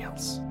 nothing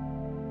else.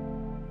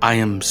 "I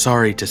am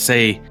sorry to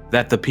say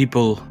that the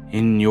people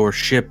in your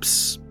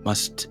ships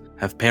must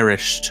have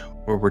perished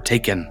or were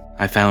taken.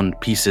 I found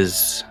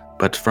pieces,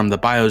 but from the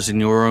bios in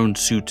your own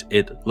suit,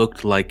 it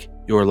looked like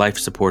your life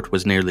support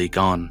was nearly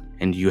gone,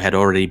 and you had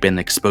already been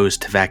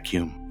exposed to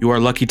vacuum. You are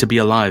lucky to be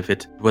alive.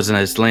 It was an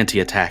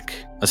Aslanti attack,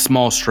 a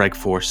small strike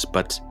force,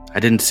 but I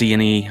didn't see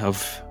any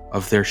of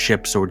their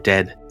ships or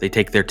dead. They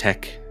take their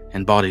tech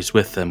and bodies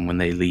with them when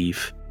they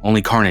leave.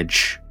 Only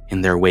carnage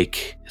in their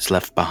wake is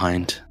left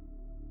behind."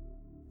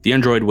 The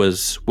android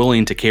was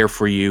willing to care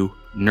for you,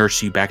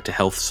 nurse you back to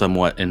health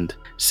somewhat, and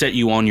set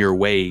you on your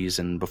ways,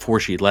 and before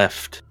she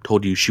left,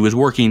 told you she was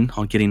working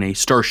on getting a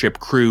starship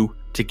crew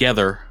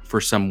together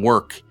for some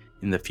work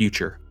in the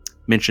future.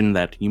 Mentioned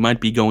that you might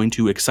be going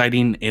to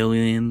exciting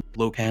alien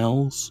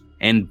locales,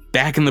 and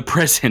back in the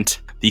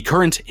present, the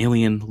current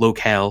alien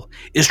locale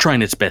is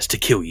trying its best to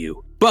kill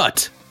you.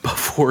 But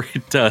before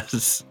it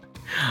does,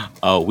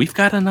 we've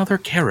got another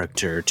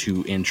character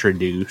to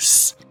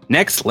introduce.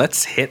 Next,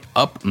 let's hit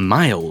up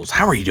Miles.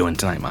 How are you doing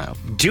tonight, Miles?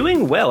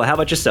 Doing well. How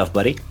about yourself,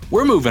 buddy?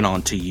 We're moving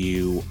on to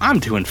you. I'm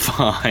doing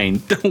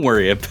fine. Don't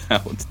worry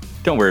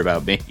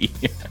about me.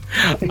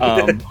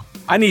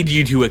 I need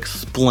you to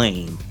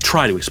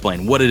try to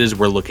explain what it is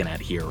we're looking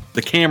at here.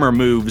 The camera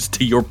moves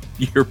to your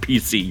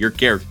PC, your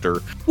character.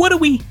 What do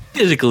we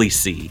physically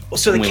see?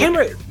 So the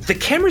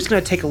camera's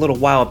going to take a little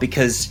while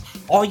because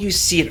all you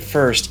see at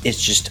first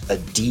is just a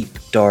deep,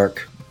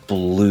 dark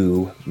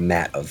blue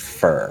mat of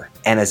fur.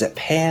 And as it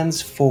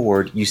pans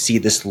forward, you see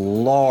this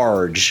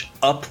large,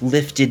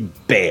 uplifted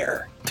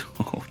bear.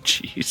 Oh,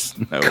 jeez.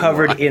 No,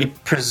 covered in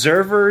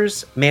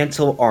Preserver's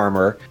mantle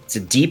armor. It's a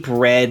deep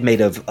red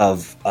made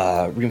of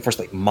reinforced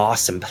like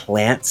moss and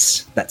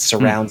plants that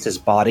surrounds his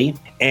body.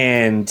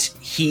 And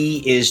he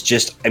is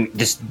just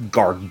this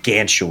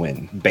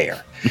gargantuan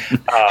bear.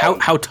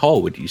 How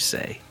tall would you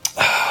say?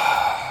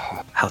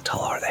 How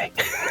tall are they?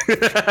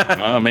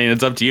 I mean,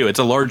 it's up to you. It's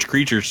a large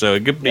creature, so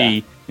it could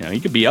be,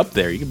 you could be up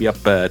there. You could be up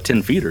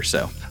 10 feet or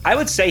so. I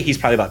would say he's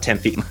probably about 10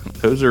 feet.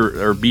 Those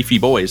are beefy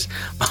boys.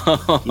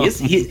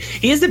 He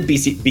is a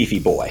beefy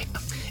boy.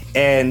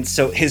 And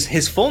so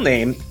his full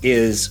name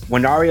is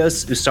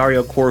Winarius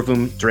Usario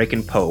Corvum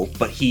Draken Poe,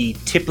 but he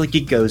typically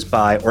goes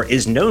by, or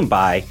is known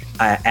by,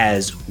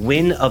 as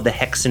Win of the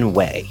Hexen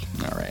Way.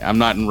 All right, I'm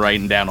not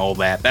writing down all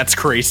that. That's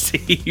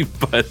crazy,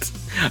 but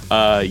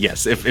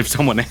yes, if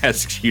someone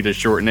asks you to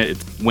shorten it,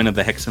 it's Win of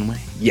the Hexen Way.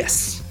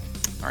 Yes.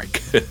 All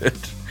right, good.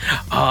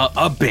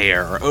 A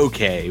bear.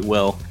 Okay,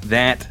 well,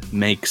 that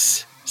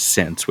makes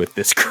sense with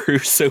this crew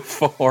so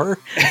far.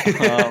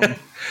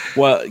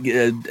 Well,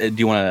 do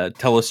you want to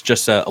tell us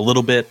just a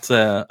little bit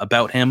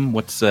about him?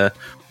 What's an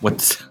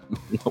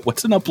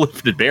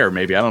uplifted bear?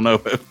 Maybe, I don't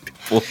know if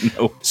people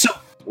know. So,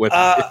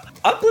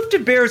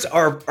 uplifted bears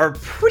are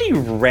pretty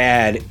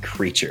rad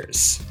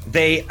creatures.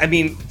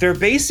 They're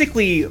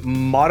basically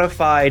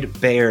modified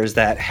bears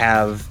that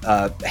have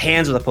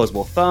hands with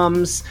opposable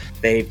thumbs.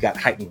 They've got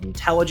heightened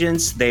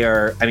intelligence. They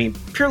are,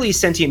 purely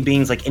sentient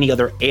beings like any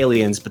other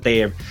aliens. But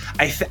they are,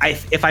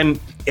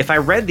 if I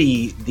read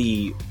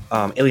the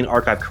Alien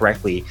Archive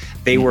correctly,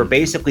 they were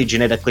basically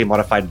genetically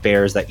modified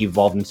bears that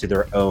evolved into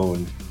their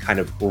own kind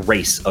of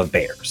race of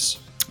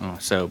bears. Oh,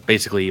 so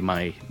basically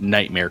my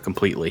nightmare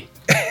completely.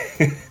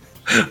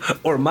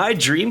 Or my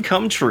dream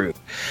come true.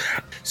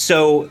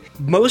 So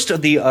most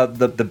of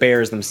the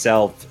bears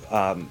themselves,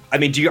 are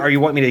you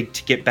want me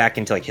to get back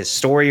into like his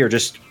story, or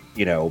just,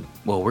 Well,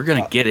 we're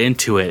going to get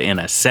into it in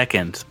a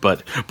second,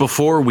 but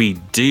before we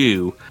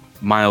do,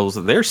 Miles,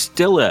 there's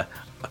still an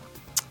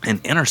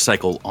inner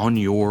cycle on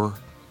your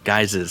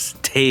guys'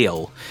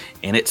 tail,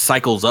 and it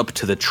cycles up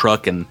to the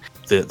truck, and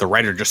the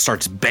rider just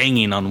starts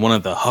banging on one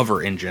of the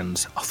hover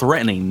engines,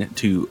 threatening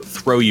to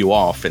throw you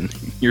off, and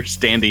you're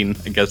standing,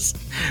 I guess,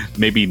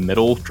 maybe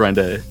middle, trying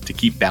to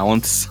keep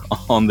balance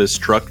on this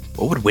truck.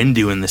 What would Win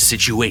do in this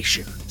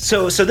situation?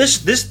 So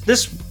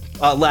this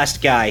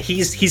last guy,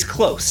 he's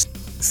close.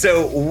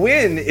 So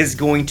Win is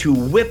going to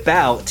whip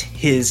out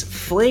his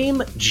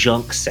flame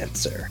junk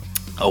sensor.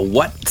 A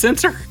what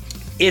sensor?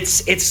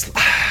 It's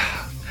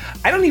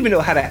I don't even know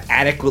how to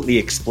adequately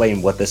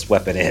explain what this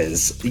weapon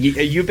is.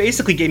 You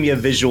basically gave me a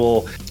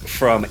visual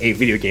from a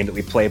video game that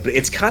we played, but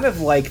it's kind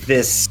of like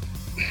this.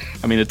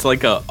 It's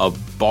like a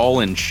ball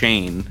and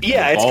chain.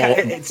 Yeah,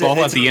 it's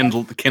at the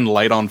end can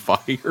light on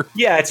fire.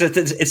 Yeah, it's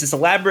this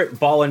elaborate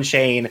ball and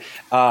chain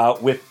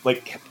with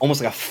like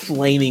almost like a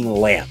flaming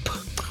lamp.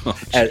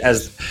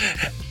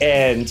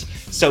 And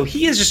so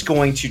he is just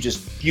going to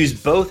just use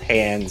both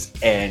hands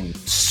and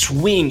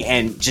swing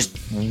and just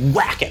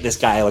whack at this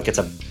guy like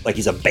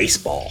he's a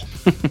baseball.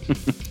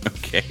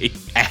 Okay.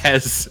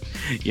 As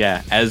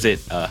it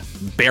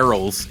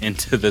barrels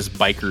into this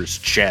biker's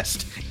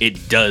chest,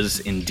 it does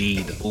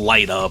indeed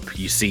light up.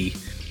 You see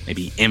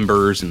maybe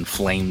embers and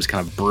flames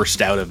kind of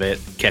burst out of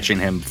it, catching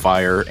him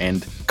fire,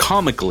 and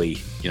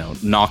comically,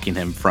 knocking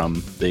him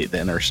from the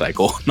inner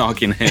cycle,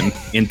 knocking him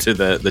into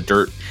the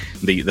dirt.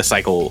 The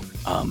cycle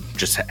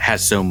just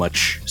has so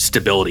much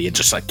stability. It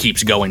just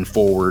keeps going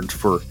forward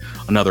for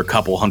another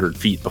couple hundred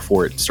feet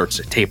before it starts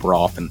to taper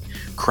off and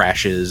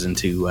crashes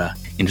into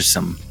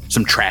some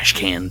trash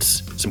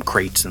cans, some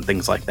crates, and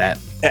things like that.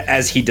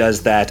 As he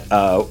does that,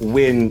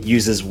 Win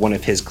uses one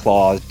of his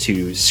claws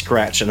to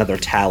scratch another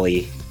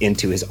tally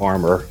into his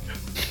armor.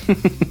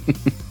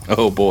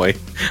 Oh boy.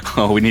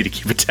 Oh, we need to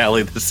keep a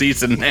tally this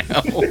season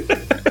now.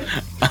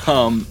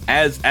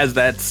 As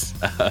that's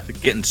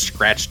getting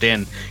scratched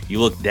in, you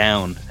look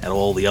down at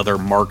all the other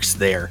marks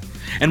there,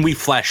 and we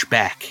flash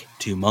back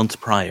to months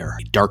prior,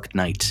 a dark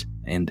night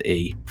and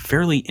a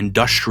fairly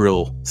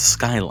industrial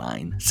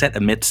skyline set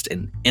amidst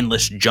an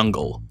endless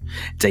jungle.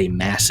 It's a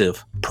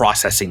massive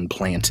processing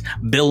plant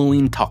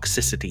billowing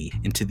toxicity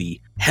into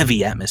the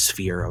heavy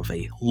atmosphere of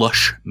a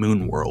lush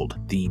moon world.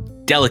 The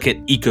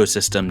delicate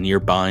ecosystem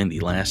nearby in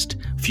the last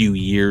few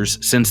years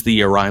since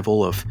the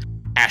arrival of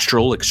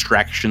Astral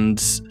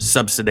Extraction's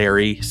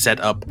subsidiary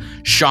set up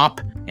shop,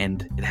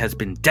 and it has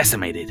been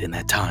decimated in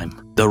that time.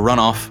 The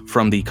runoff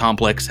from the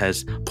complex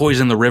has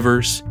poisoned the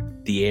rivers.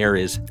 The air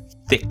is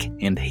thick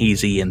and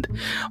hazy, and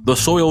the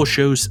soil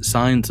shows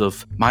signs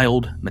of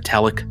mild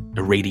metallic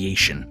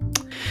irradiation.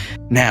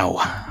 Now,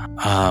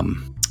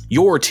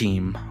 your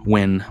team,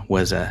 Win,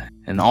 was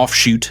an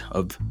offshoot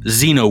of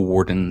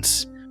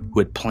Xenowardens who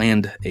had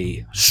planned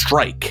a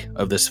strike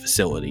of this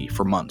facility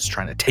for months,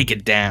 trying to take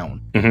it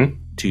down,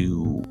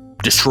 to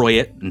destroy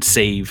it and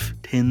save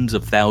tens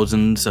of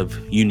thousands of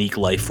unique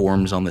life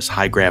forms on this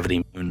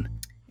high-gravity moon.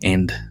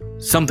 And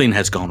something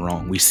has gone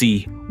wrong. We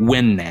see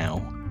Win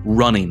now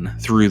running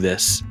through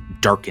this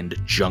darkened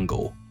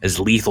jungle as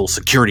lethal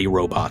security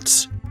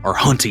robots are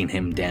hunting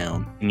him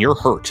down. And you're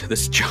hurt.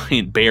 This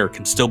giant bear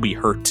can still be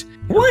hurt.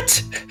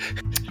 What?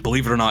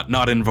 Believe it or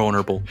not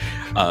invulnerable.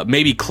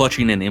 Maybe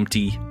clutching an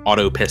empty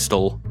auto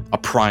pistol, a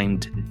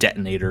primed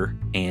detonator,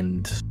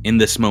 and in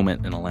this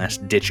moment, in a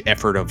last-ditch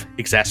effort of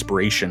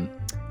exasperation,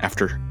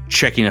 after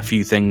checking a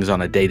few things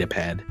on a data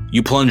pad,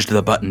 you plunge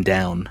the button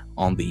down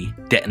on the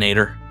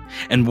detonator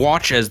and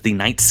watch as the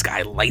night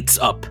sky lights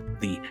up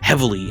the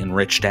heavily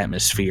enriched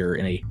atmosphere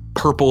in a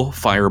purple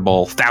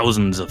fireball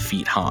thousands of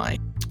feet high.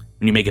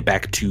 When you make it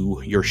back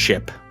to your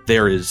ship,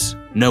 there is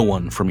no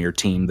one from your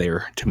team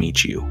there to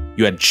meet you.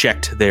 You had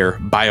checked their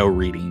bio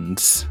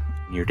readings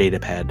in your data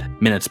pad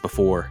minutes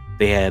before.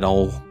 They had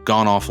all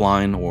gone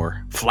offline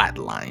or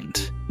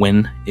flatlined.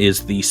 Wynn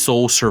is the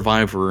sole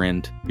survivor,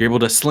 and you're able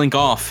to slink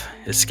off,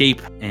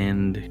 escape,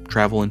 and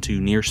travel into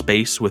near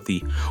space with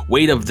the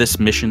weight of this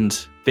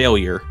mission's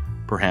failure,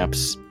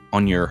 perhaps,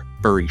 on your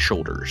furry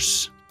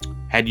shoulders.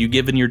 Had you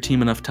given your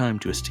team enough time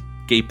to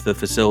escape the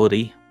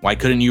facility, why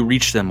couldn't you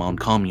reach them on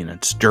comm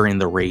units during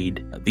the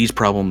raid? These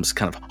problems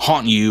kind of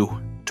haunt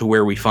you to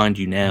where we find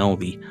you now,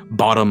 the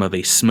bottom of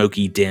a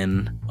smoky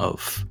den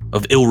of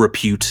ill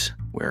repute,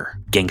 where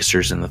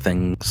gangsters and the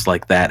things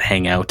like that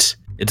hang out.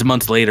 It's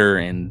months later,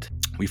 and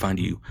we find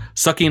you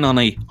sucking on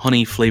a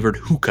honey-flavored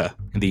hookah,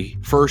 and the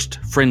first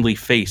friendly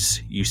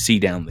face you see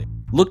down there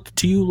looked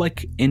to you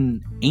like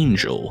an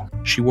angel.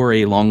 She wore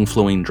a long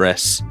flowing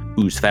dress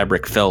whose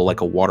fabric fell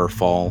like a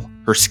waterfall,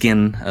 her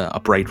skin a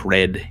bright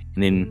red,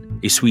 and in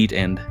a sweet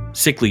and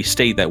sickly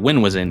state that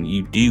Wynn was in,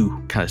 you do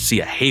kind of see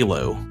a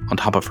halo on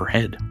top of her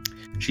head.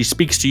 She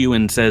speaks to you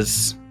and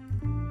says,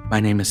 "My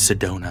name is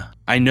Sedona.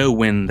 I know,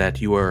 Wynn,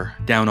 that you are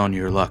down on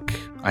your luck.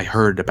 I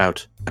heard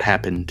about what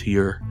happened to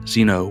your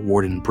Xeno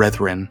Warden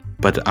brethren,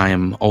 but I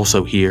am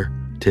also here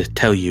to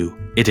tell you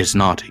it is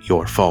not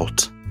your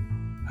fault."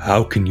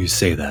 How can you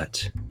say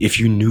that? If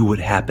you knew what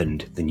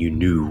happened, then you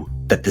knew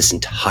that this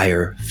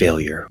entire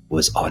failure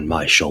was on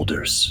my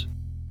shoulders.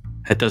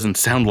 That doesn't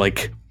sound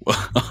like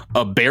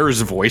a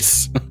bear's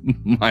voice.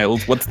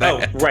 Miles, what's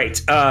that? Oh, right.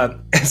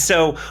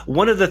 So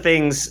one of the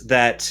things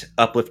that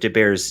uplifted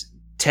bears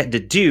tend to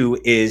do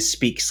is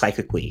speak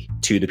psychically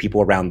to the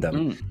people around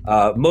them.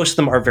 Most of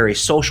them are very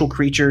social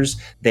creatures.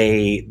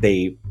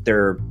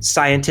 They're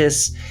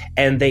scientists,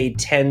 and they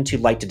tend to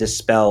like to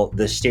dispel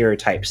the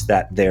stereotypes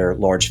that their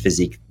large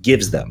physique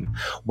gives them.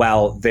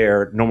 While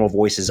their normal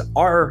voices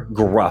are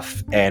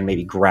gruff and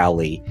maybe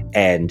growly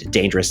and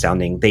dangerous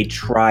sounding, they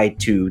try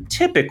to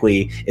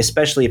typically,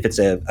 especially if it's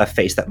a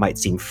face that might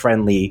seem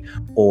friendly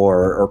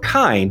or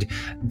kind,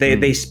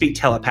 they speak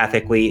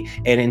telepathically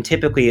and in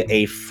typically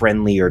a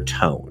friendlier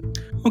tone.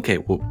 Okay,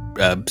 well,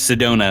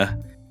 Sedona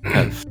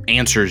kind of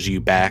answers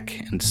you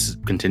back and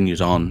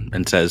continues on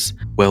and says,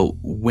 "Well,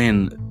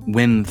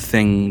 when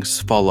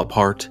things fall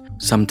apart,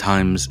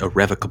 sometimes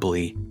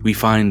irrevocably, we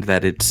find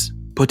that it's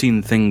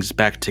putting things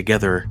back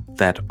together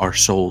that our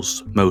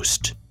souls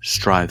most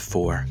strive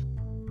for.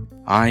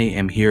 I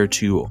am here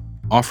to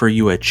offer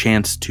you a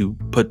chance to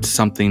put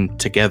something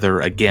together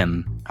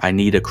again. I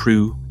need a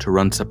crew to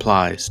run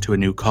supplies to a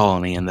new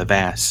colony in the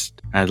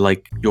vast. I'd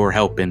like your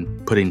help in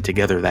putting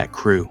together that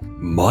crew."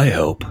 My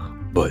help?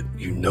 But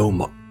you know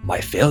my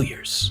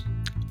failures.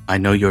 "I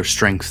know your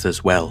strengths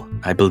as well.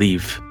 I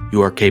believe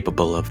you are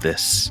capable of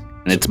this."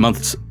 And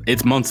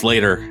it's months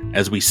later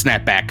as we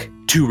snap back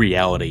to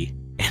reality.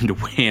 And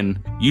when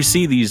you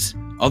see these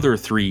other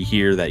three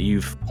here that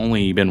you've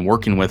only been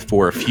working with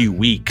for a few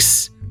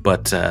weeks,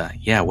 but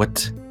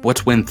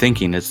what's Wynn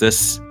thinking? Is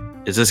this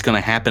going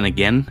to happen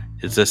again?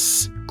 Is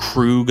this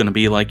crew going to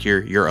be like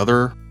your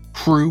other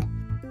crew?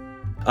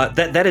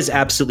 That is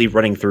absolutely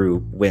running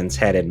through Wynn's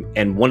head,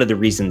 and one of the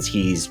reasons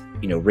he's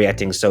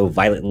reacting so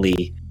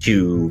violently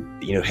to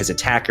his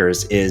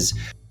attackers is,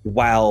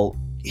 while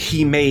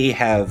he may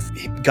have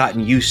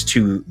gotten used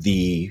to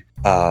the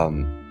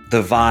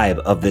vibe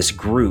of this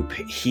group,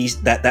 he's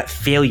that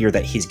failure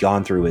that he's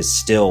gone through is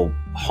still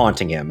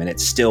haunting him, and it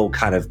still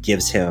kind of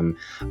gives him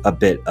a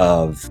bit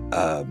of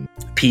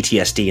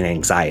PTSD and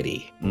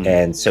anxiety.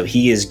 And so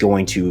he is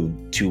going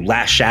to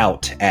lash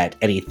out at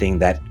anything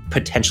that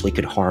potentially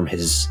could harm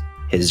his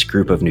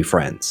group of new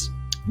friends.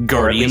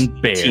 Guardian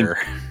Bear.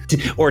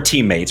 Or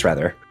teammates,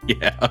 rather.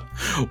 Yeah.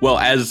 Well,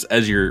 as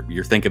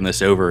you're thinking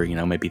this over,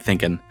 maybe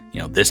thinking,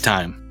 this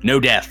time, no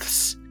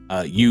deaths.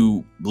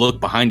 You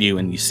look behind you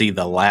and you see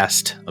the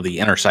last of the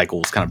inner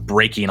cycles kind of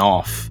breaking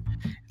off.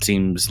 It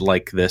seems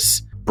like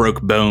this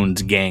Broke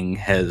Bones gang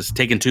has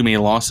taken too many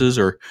losses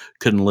or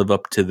couldn't live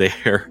up to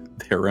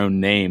their own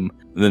name.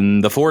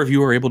 Then the four of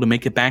you are able to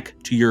make it back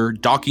to your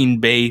docking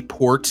bay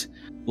port,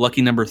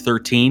 lucky number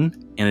 13,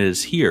 and it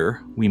is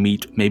here we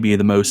meet maybe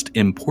the most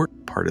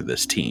important part of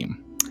this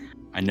team.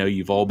 I know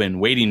you've all been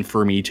waiting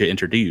for me to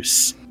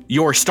introduce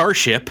your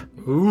starship.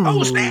 Ooh.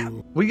 Oh, snap.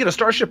 We get a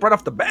starship right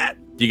off the bat.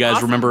 Do you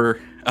guys remember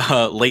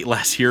late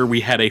last year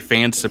we had a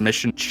fan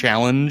submission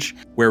challenge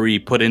where we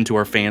put into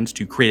our fans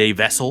to create a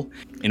vessel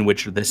in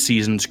which this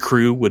season's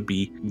crew would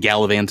be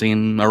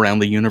gallivanting around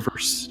the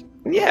universe?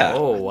 Yeah.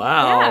 Oh,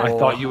 wow. I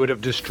thought you would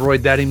have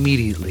destroyed that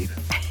immediately.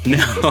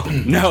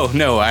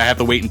 No. I have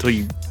to wait until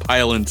you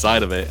pile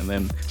inside of it and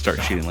then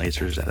start shooting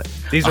lasers at it.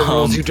 These are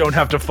rules you don't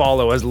have to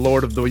follow as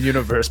Lord of the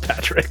Universe,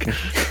 Patrick.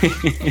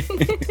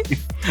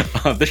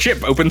 The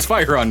ship opens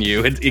fire on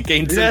you. It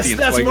gains Yes,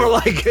 sentience. that's more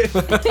like it.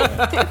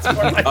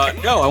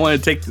 No, I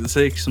want to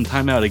take some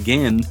time out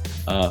again.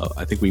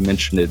 I think we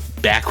mentioned it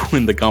back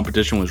when the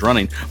competition was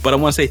running, but I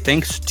want to say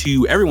thanks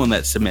to everyone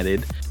that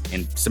submitted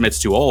and submits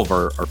to all of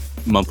our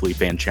monthly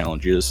fan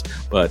challenges.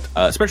 But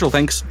special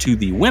thanks to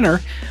the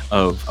winner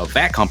of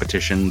that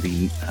competition,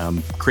 the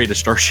Create a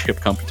Starship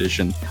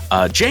competition,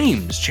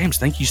 James. James,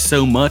 thank you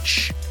so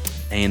much.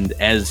 And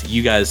as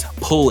you guys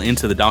pull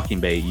into the docking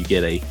bay, you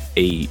get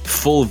a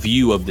full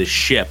view of this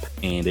ship,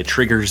 and it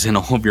triggers in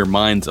all of your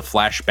minds a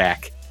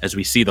flashback as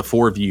we see the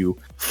four of you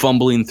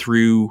fumbling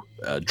through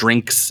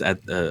drinks at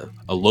a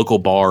local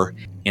bar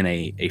in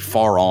a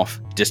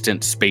far-off,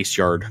 distant space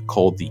yard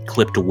called the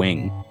Clipped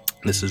Wing.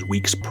 This is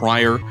weeks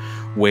prior,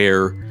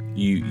 where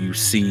you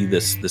see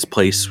this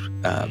place.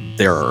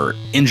 There are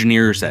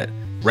engineers that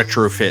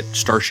retrofit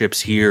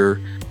starships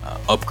here,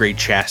 upgrade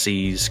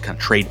chassis, kind of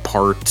trade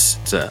parts.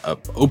 It's a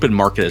open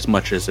market as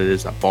much as it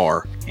is a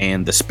bar.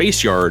 And the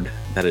space yard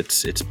that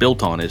it's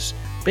built on is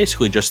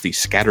basically just the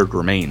scattered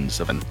remains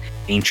of an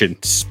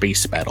ancient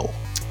space battle,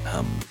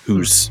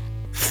 whose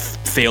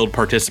failed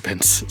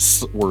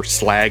participants were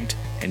slagged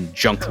and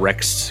junk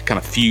wrecks kind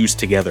of fused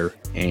together,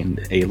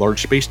 and a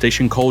large space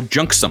station called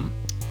Junksum.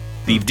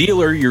 The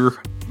dealer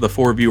the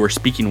four of you are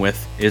speaking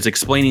with is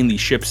explaining the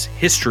ship's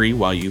history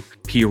while you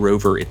peer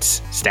over its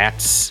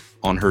stats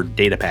on her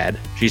datapad.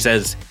 She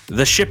says,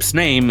 the ship's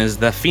name is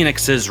the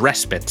Phoenix's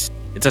Respite.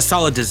 It's a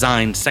solid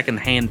design,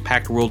 second-hand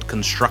packed world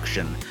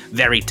construction.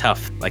 Very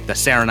tough, like the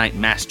Saronite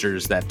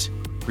masters that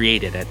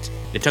created it.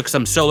 It took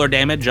some solar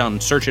damage on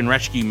search and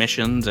rescue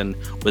missions and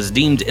was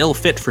deemed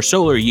ill-fit for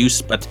solar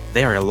use, but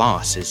their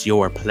loss is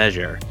your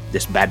pleasure.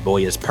 This bad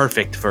boy is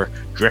perfect for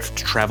drift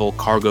travel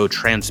cargo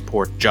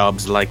transport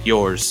jobs like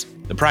yours.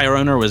 The prior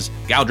owner was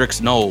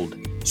Galdrix Nold.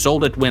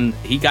 Sold it when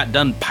he got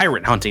done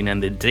pirate hunting in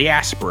the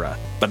diaspora,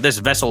 but this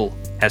vessel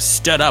has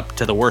stood up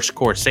to the worst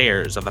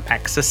corsairs of the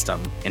Pax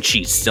system, and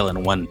she's still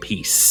in one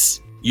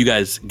piece. You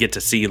guys get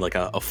to see like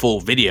a full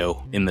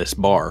video in this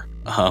bar.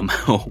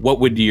 What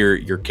would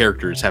your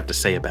characters have to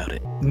say about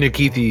it?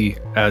 Nikithi,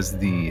 as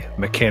the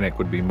mechanic,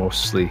 would be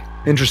mostly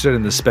interested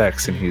in the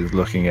specs, and he's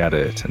looking at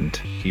it, and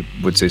he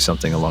would say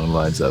something along the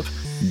lines of,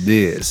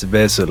 this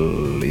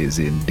vessel is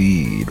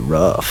indeed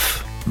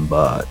rough,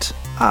 but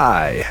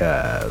I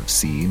have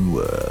seen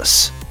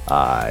worse.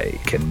 I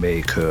can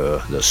make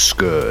her the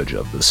scourge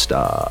of the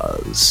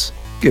stars.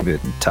 Give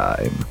it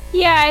time.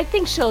 Yeah, I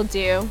think she'll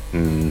do.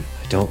 I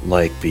don't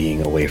like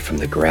being away from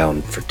the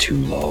ground for too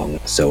long,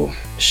 so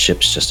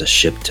ship's just a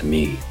ship to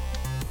me.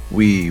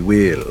 We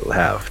will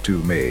have to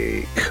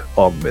make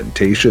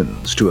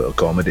augmentations to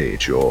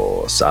accommodate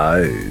your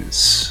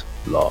size,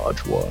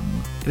 large one.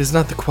 It is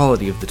not the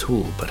quality of the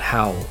tool, but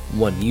how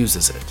one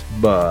uses it.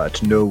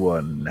 But no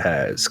one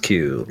has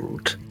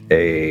killed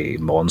a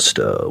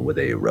monster with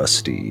a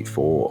rusty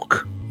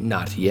fork.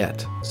 Not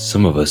yet.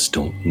 Some of us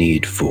don't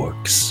need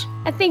forks.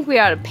 I think we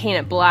ought to paint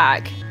it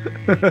black.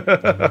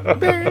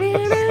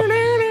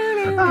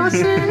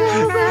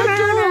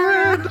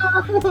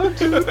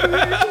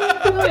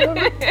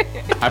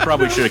 I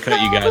probably should have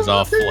cut you guys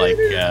off like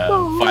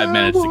 5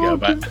 minutes ago,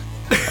 but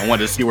I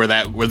wanted to see where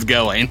that was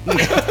going.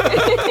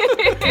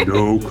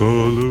 No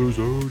colors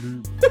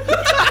only.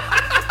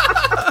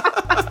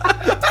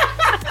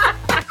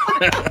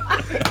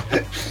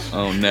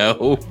 Oh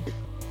no.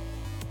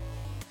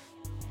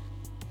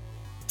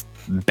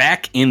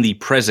 Back in the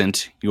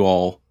present, you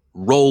all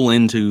roll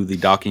into the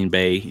docking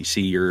bay. You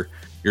see your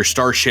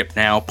starship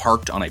now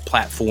parked on a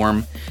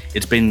platform.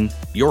 It's been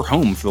your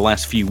home for the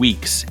last few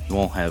weeks. You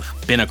all have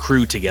been a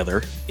crew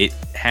together. It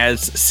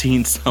has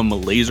seen some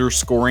laser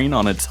scoring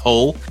on its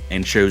hull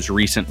and shows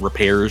recent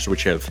repairs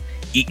which have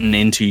eaten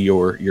into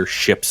your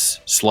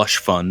ship's slush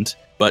fund.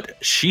 But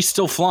she's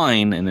still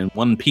flying and in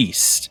one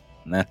piece,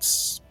 and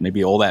that's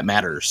maybe all that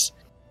matters.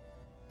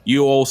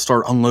 You all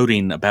start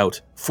unloading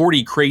about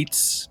 40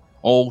 crates,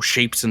 all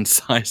shapes and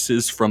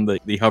sizes from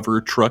the hover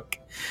truck,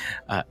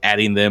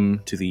 adding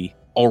them to the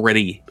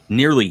already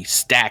nearly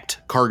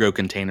stacked cargo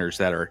containers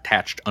that are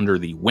attached under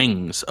the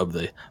wings of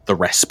the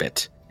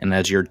Respite. And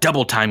as you're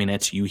double timing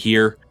it, you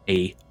hear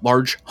a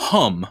large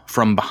hum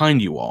from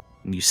behind you all.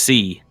 And you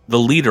see the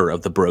leader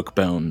of the Broke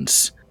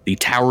Bones, the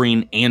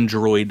towering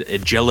android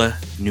Agella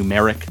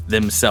Numeric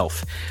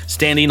themselves,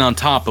 standing on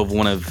top of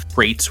one of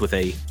crates with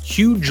a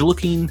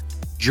huge-looking,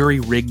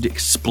 jury-rigged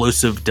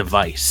explosive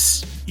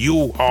device.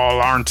 You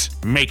all aren't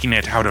making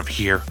it out of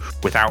here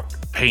without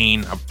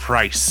paying a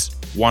price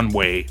one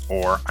way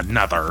or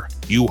another.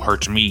 You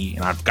hurt me,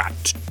 and I've got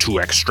to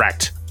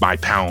extract my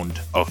pound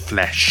of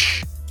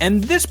flesh.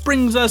 And this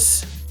brings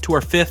us to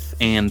our fifth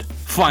and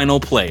final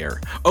player.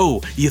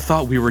 Oh, you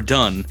thought we were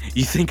done.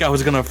 You think I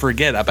was gonna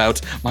forget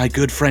about my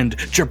good friend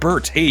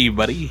Jabert. Hey,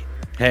 buddy.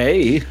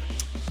 Hey.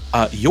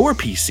 Your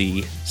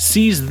PC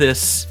sees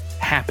this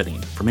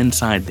happening from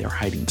inside their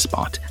hiding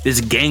spot.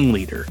 This gang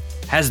leader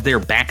has their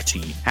back to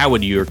you. How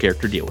would your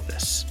character deal with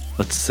this?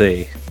 Let's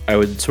see. I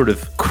would sort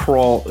of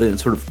crawl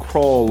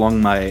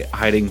along my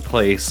hiding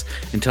place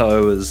until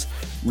I was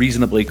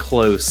reasonably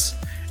close,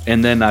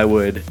 and then I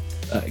would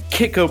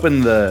kick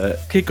open the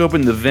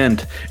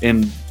vent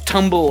and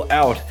tumble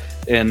out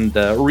and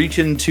reach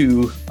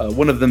into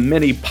one of the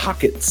many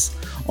pockets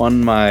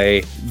on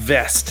my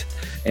vest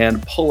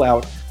and pull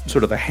out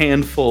sort of a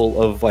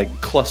handful of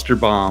like cluster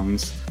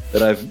bombs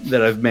that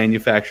I've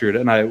manufactured,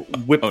 and I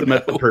whip them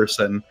at the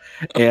person.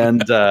 And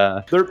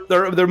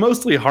they're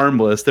mostly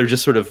harmless. They're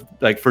just sort of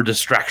like for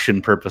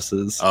distraction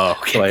purposes. Oh,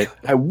 okay. So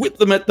I whip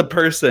them at the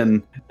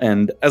person,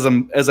 and as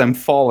I'm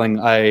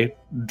falling, I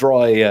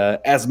draw a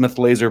azimuth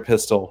laser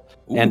pistol.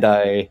 Ooh. And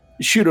I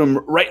shoot him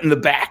right in the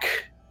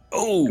back.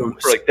 Oh,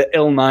 for like the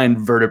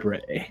L9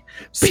 vertebrae.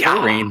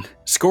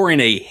 Scoring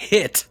a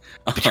hit,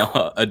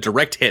 a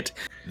direct hit.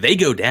 They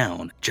go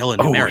down. Jella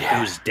Numeric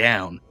goes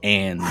down,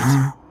 and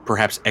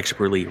perhaps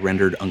expertly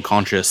rendered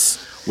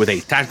unconscious with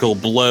a tactical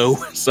blow,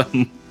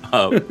 some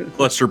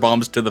cluster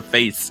bombs to the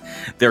face.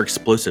 Their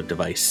explosive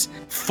device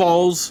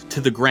falls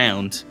to the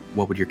ground.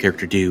 What would your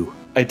character do?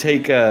 I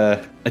take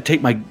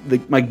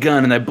my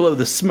gun and I blow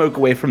the smoke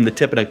away from the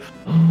tip,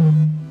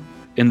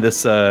 and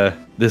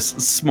this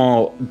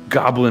small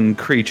goblin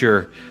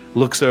creature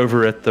looks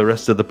over at the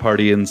rest of the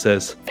party and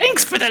says,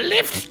 "Thanks for the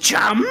lift,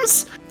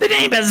 chums. The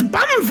name is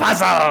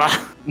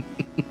Bumfuzzle."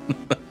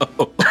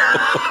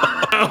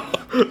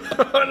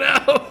 Oh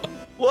no!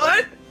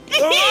 What?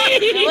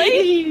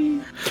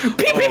 Really? Pew,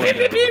 pew, pew,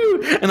 pew,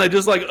 pew. And I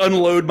just like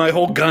unload my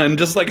whole gun,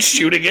 just like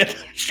shooting it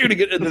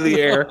into the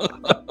air.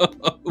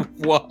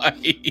 Why?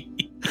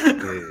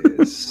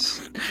 Yes.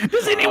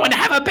 Does anyone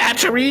have a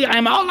battery?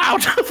 I'm all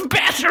out of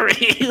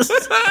batteries.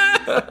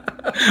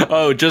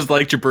 Oh, just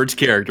like Jabert's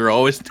character,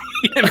 always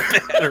needing a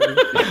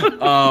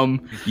battery.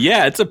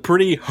 Yeah, it's a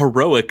pretty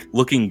heroic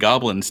looking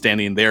goblin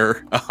standing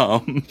there,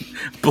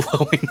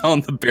 blowing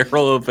on the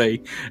barrel of a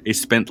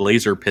spent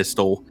laser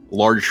pistol,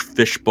 large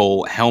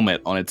fishbowl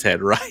helmet on its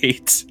head,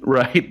 right?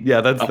 Right.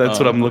 Yeah, that's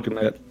what I'm looking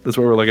at. That's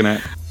what we're looking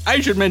at. I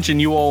should mention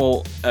you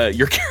all,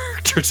 your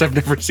characters have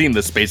never seen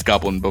the Space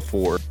Goblin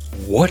before.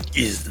 What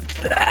is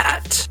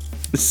that?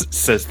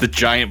 Says the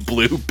giant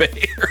blue bear.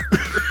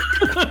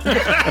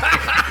 I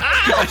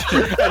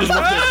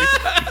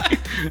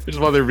just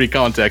want there to be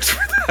context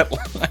for that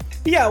line.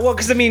 Yeah, well,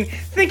 because, I mean,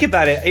 think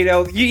about it. You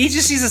know, he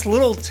just sees this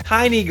little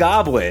tiny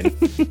goblin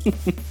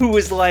who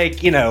is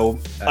like, you know,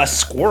 a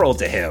squirrel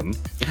to him.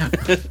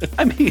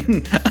 I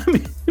mean,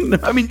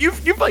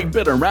 you've like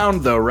been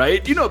around though,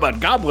 right? You know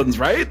about goblins,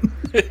 right?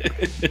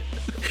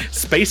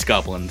 Space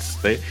goblins.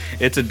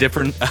 It's a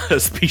different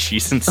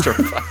species in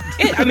Starfinder.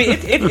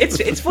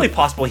 It's fully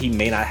possible he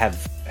may not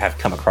have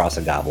come across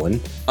a goblin.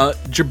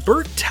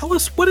 Jabert, tell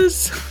us what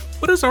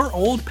does our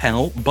old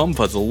pal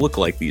Bumfuzzle look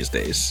like these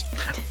days?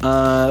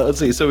 Let's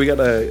see. So we got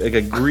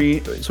a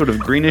green, sort of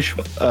greenish,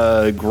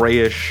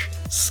 grayish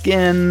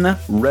skin,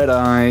 red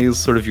eyes,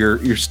 sort of your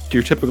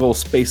typical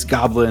space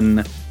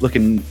goblin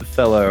looking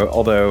fellow.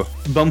 Although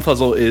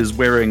Bumfuzzle is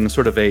wearing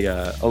sort of a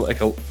sort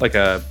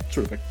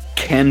of a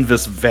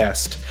canvas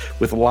vest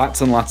with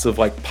lots and lots of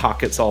like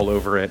pockets all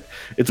over it.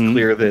 It's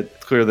clear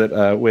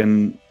that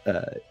when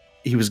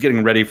he was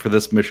getting ready for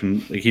this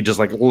mission, like, he just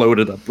like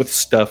loaded up with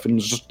stuff,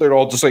 and they're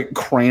all just like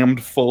crammed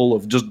full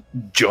of just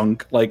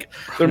junk. Like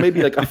there may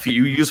be like a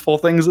few useful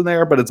things in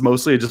there, but it's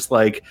mostly just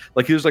like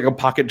here's like a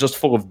pocket just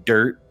full of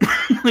dirt,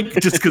 like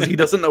just because he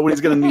doesn't know when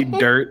he's gonna need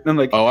dirt. And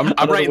like, I'm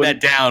writing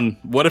that down.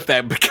 What if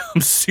that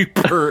becomes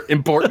super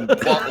important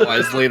plot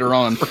wise later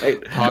on?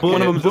 Right.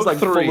 One of them's just like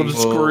full of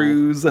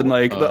screws, and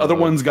like the other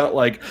one's got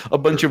like a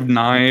bunch of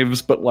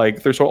knives, but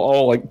like they're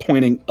all like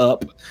pointing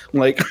up.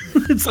 Like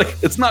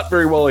it's not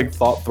very well like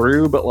thought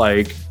through, but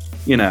like,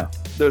 you know,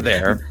 they're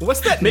there.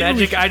 What's that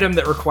magic item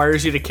that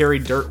requires you to carry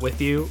dirt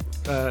with you?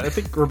 I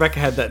think Rebecca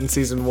had that in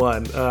season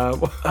 1.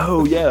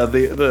 Oh yeah,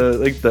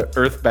 the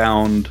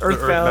earthbound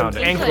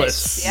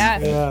anklets.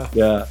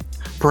 Yeah.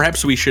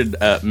 Perhaps we should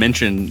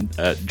mention,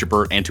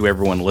 Jabert, and to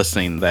everyone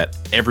listening, that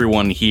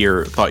everyone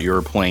here thought you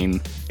were playing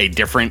a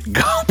different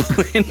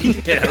goblin.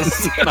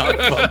 Yes.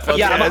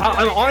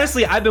 I'm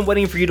honestly, I've been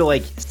waiting for you to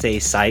like say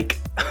psych.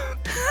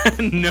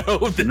 No,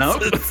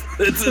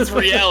 this is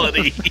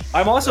reality.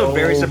 I'm also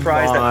very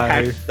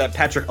surprised that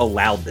Patrick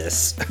allowed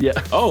this. Yeah.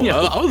 Oh, yeah.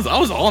 I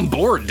was on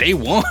board day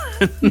one.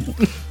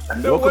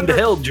 Welcome to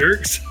hell,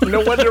 jerks.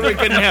 No wonder we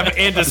couldn't have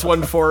Andis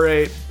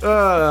 148.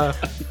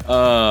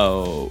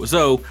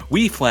 So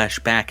we flash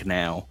back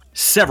now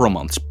several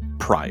months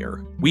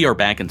prior. We are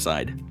back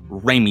inside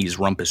Raimi's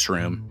rumpus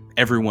room.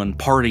 Everyone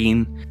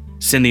partying,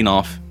 sending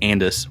off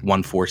Andis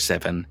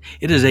 147.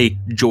 It is a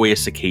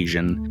joyous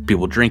occasion.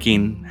 People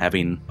drinking,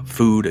 having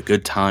food, a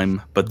good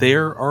time. But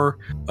there are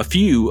a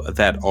few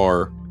that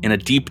are in a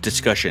deep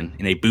discussion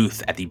in a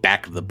booth at the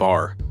back of the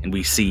bar. And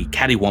we see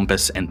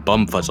Cattywampus and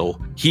Bumfuzzle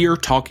here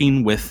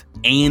talking with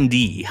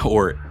A&D,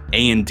 or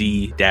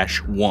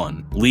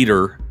A&D-1,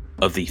 leader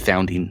of the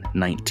Founding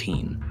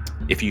 19.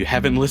 if you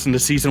haven't listened to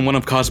season 1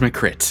 of Cosmic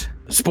Crit,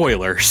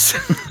 spoilers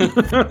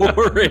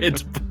for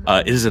it.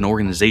 It is an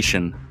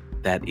organization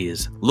that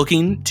is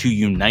looking to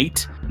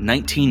unite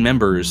 19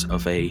 members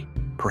of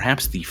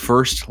perhaps the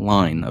first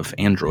line of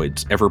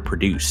androids ever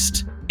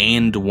produced.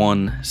 And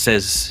one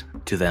says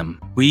to them,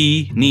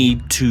 we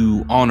need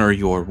to honor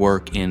your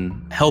work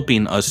in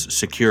helping us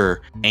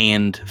secure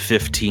And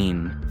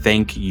 15.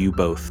 Thank you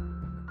both.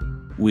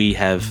 We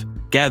have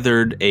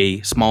gathered a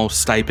small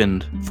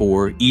stipend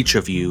for each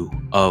of you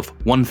of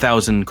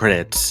 1,000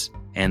 credits,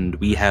 and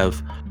we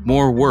have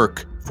more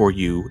work for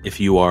you if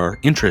you are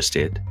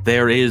interested.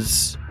 There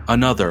is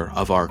another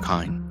of our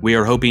kind. We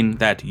are hoping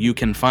that you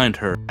can find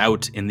her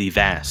out in the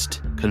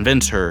vast,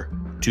 convince her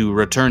to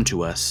return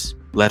to us,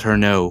 let her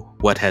know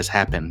what has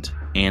happened.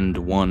 And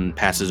one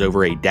passes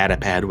over a data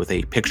pad with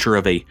a picture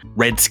of a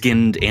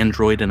red-skinned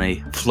android in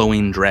a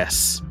flowing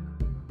dress.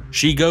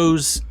 She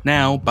goes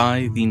now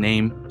by the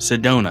name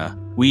Sedona.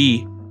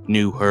 We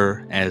knew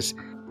her as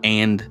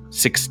And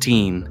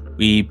 16.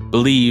 We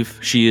believe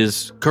she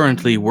is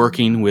currently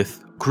working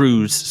with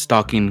crews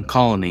stalking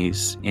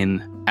colonies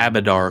in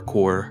Abadar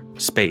Core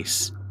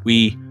space.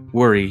 We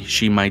worry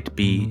she might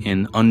be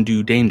in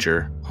undue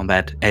danger on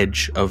that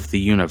edge of the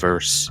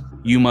universe.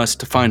 You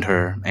must find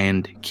her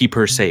and keep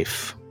her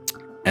safe.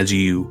 As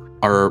you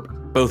are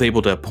both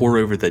able to pore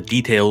over the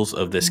details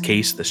of this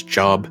case, this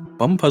job,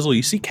 Bumfuzzle,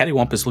 you see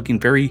Cattywampus looking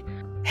very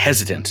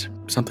hesitant.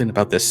 Something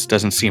about this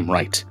doesn't seem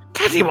right.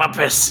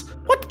 Cattywampus,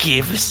 what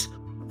gives?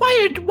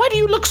 Why do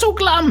you look so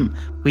glum?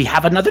 We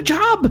have another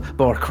job.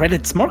 More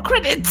credits, more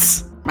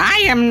credits. I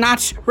am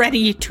not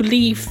ready to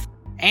leave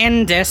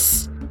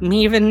Andis.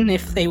 Even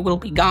if they will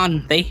be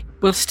gone, they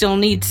will still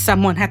need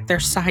someone at their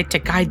side to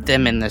guide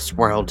them in this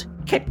world.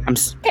 I'm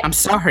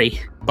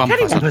sorry,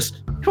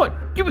 Cattywampus, what?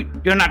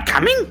 You're not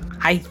coming?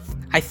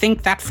 I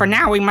think that for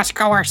now we must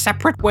go our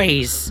separate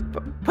ways.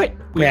 But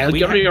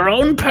you're your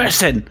own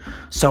person,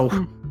 so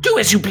do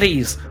as you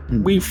please.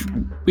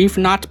 We've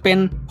not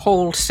been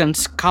whole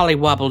since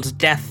Collywobble's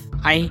death.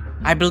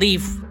 I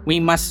believe we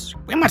must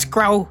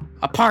grow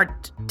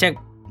apart to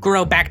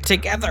grow back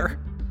together.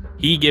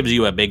 He gives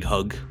you a big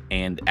hug,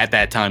 and at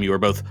that time you are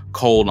both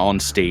called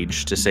on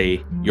stage to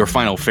say your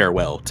final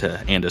farewell to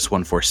Andis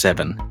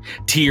 147.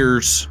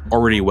 Tears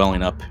already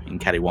welling up in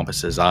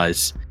Cattywampus's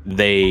eyes.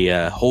 They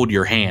hold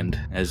your hand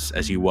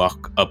as you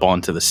walk up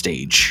onto the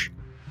stage.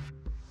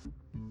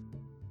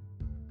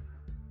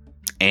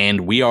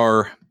 And we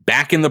are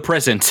back in the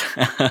present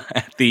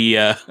at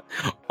the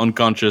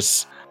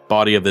unconscious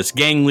body of this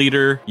gang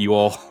leader. You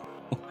all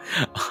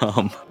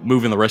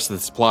moving the rest of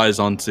the supplies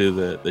onto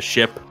the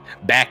ship.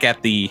 Back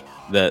at the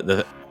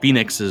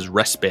Phoenix's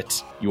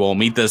respite, you all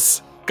meet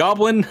this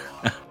goblin.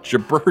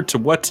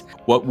 Jabert,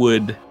 what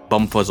would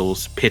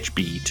Bumfuzzle's pitch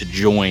be to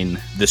join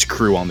this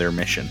crew on their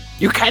mission?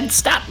 You can't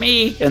stop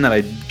me. And then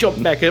I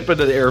jump back up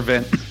into the air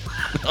vent.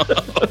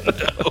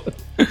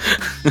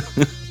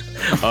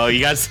 Oh,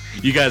 you guys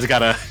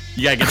gotta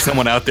get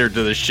someone out there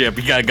to the ship.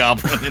 You got a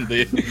goblin in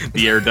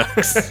the air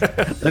ducts.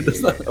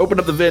 Open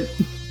up the vent.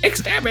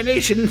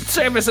 Extermination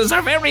services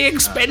are very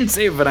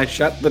expensive. And I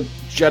shut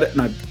it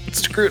and I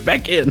screw it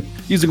back in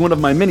using one of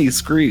my mini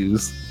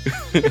screws.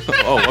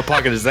 Oh, what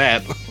pocket is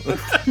that?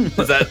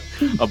 Is that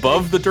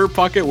above the dirt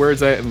pocket? Where is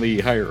that in the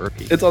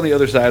hierarchy? It's on the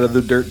other side of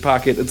the dirt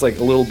pocket. It's like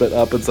a little bit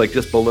up. It's like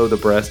just below the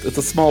breast. It's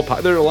a small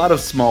pocket. There are a lot of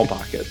small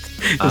pockets.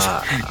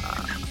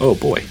 Oh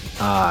boy.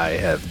 I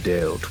have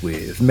dealt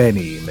with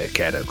many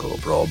mechanical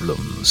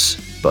problems,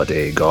 but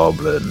a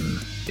goblin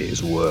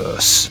is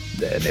worse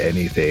than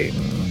anything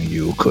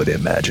you could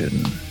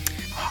imagine.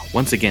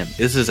 Once again,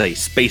 this is a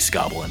space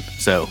goblin,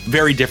 so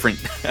very different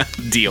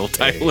deal,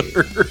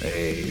 Tyler.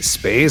 A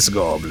space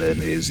goblin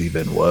is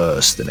even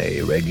worse than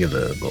a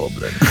regular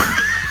goblin.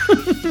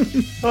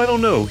 I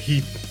don't know.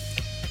 He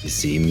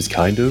seems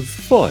kind of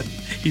fun.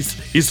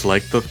 He's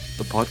like the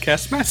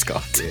podcast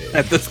mascot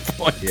at this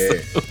point. Yeah.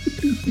 So.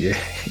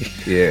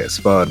 Yes,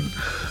 fun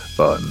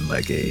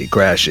like a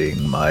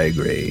crashing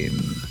migraine.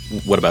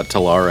 What about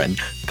Talara and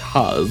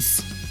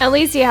Kaz? At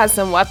least he has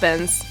some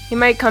weapons. He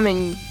might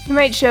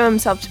show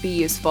himself to be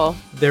useful.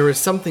 There is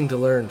something to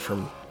learn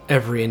from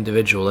every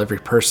individual, every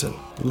person.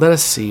 Let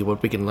us see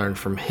what we can learn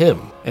from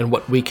him and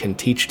what we can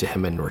teach to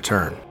him in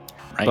return.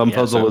 Right,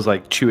 Bumfuzzle is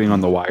like chewing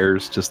on the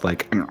wires, just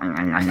like.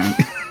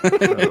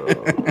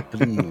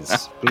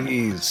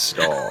 Please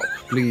stop.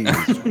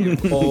 Please.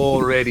 We've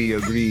already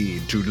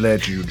agreed to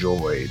let you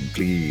join.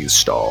 Please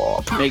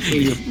stop. Make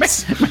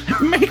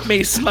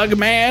me slug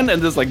man,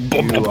 and just like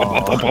bump,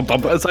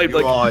 as I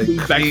like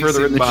move back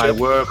further in the my ship.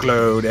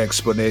 workload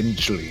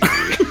exponentially.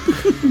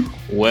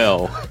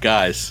 Well,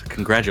 guys,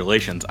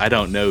 congratulations. I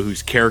don't know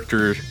whose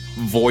character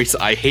voice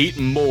I hate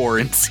more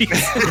in season.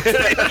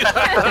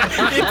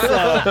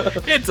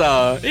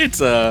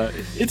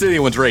 It's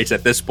anyone's race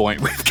at this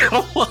point. We've got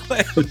a lot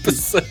of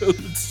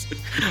episodes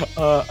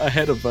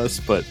ahead of us,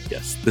 but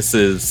yes, this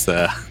is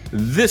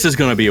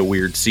going to be a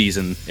weird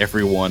season,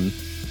 everyone.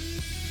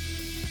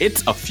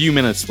 It's a few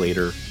minutes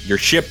later. Your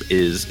ship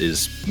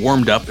is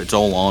warmed up. It's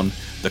all on.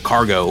 The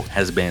cargo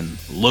has been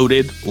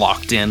loaded,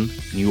 locked in,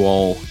 and you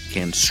all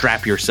can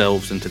strap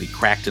yourselves into the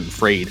cracked and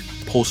frayed,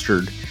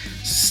 upholstered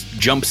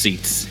jump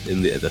seats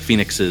in the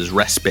Phoenix's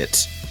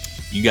respite.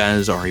 You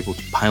guys are able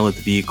to pilot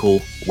the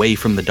vehicle away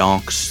from the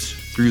docks,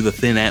 through the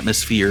thin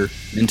atmosphere,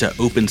 into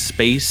open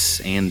space,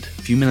 and a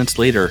few minutes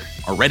later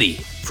are ready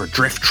for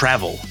drift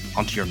travel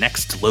onto your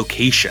next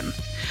location.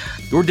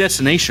 Your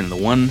destination, the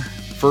one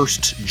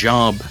first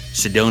job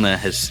Sedona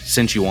has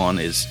sent you on,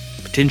 is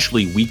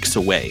potentially weeks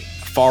away.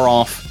 A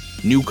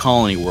far-off new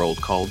colony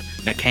world called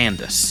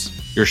Nakandis.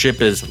 Your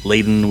ship is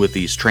laden with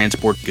these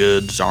transport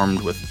goods,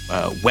 armed with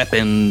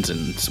weapons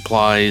and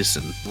supplies,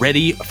 and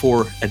ready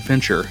for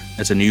adventure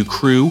as a new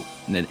crew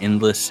and an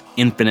endless,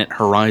 infinite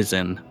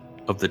horizon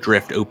of the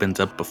drift opens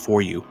up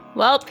before you.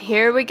 Well,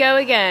 here we go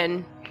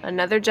again.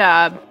 Another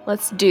job.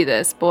 Let's do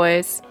this,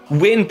 boys.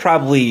 Wynn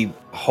probably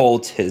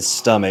holds his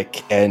stomach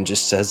and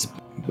just says,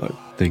 I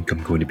think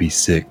I'm going to be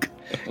sick.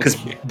 because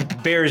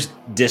bears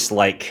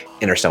dislike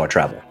interstellar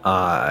travel.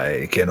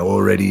 I can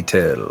already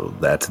tell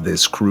that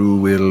this crew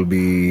will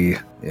be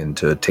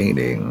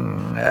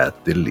entertaining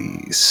at the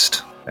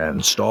least.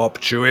 And stop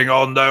chewing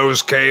on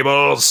those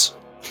cables.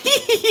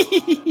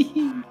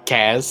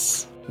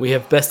 Kaz. We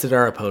have bested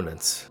our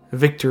opponents,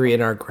 victory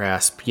in our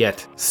grasp,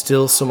 yet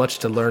still so much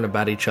to learn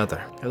about each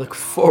other. I look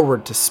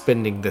forward to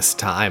spending this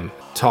time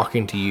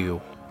talking to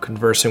you,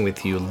 conversing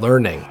with you,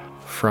 learning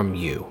from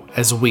you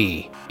as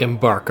we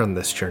embark on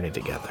this journey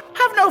together.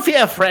 Have no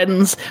fear,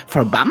 friends,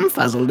 for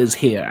Bumfuzzle is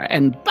here,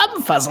 and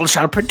Bumfuzzle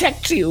shall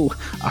protect you.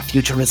 Our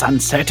future is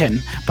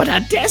uncertain, but our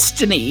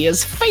destiny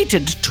is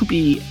fated to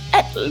be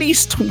at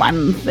least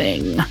one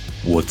thing.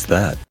 What's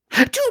that?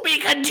 To be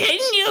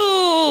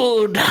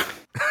continued!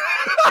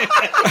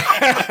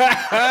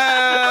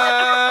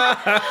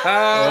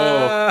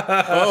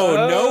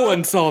 Oh, no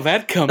one saw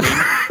that coming.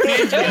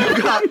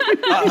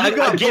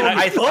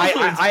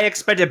 I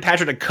expected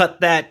Patrick to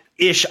cut that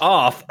ish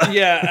off.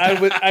 Yeah,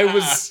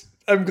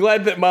 I'm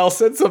glad that Miles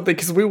said something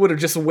because we would have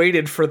just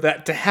waited for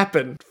that to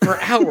happen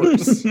for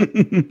hours.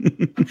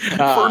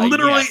 For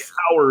literally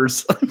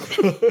hours.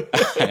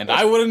 And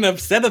I wouldn't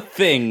have said a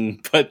thing,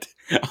 but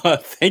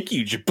thank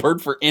you,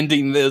 Jabbird, for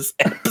ending this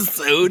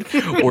episode.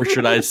 Or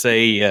should I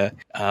say,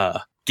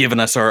 giving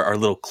us our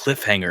little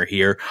cliffhanger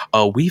here.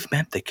 We've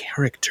met the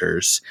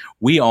characters.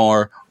 We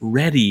are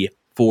ready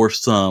for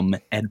some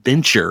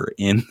adventure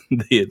in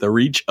the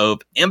reach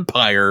of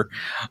Empire.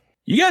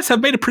 You guys have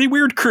made a pretty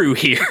weird crew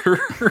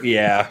here.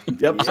 Yeah.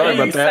 Yep. Sorry I'm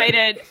about that.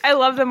 excited. I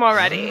love them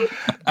already.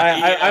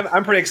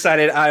 I'm pretty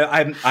excited.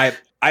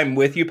 I'm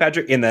with you,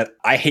 Patrick, in that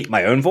I hate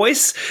my own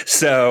voice.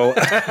 So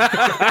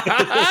I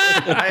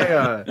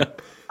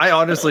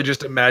honestly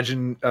just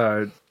imagine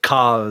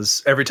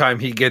Kaz every time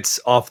he gets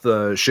off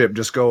the ship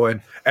just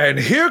going, and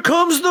here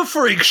comes the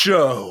freak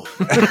show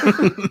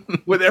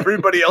with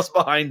everybody else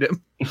behind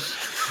him.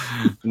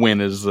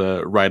 Wynn is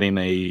riding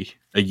a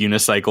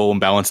unicycle and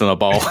balancing a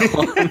ball.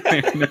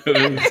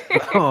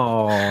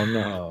 Oh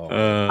no!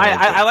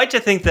 I like to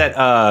think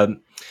that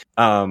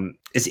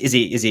is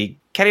he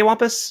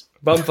cattywampus?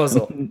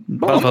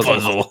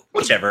 Bumfuzzle.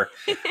 Whichever.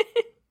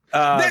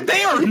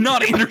 They are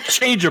not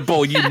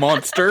interchangeable, you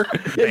monster.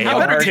 They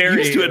are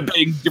used to it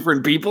being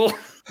different people.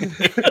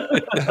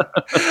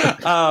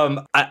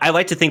 I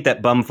like to think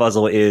that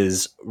Bumfuzzle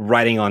is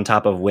riding on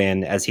top of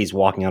Wynn as he's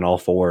walking on all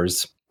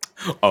fours.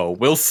 Oh,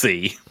 we'll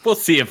see. We'll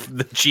see if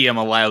the GM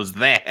allows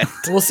that.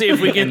 We'll see if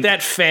we get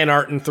that fan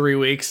art in 3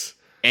 weeks.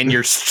 And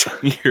your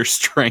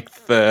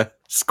strength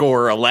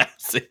score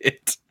allows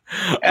it.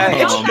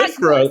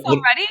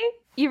 Already?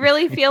 You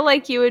really feel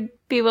like you would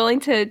be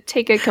willing to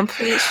take a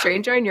complete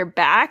stranger on your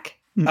back?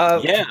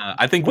 Yeah,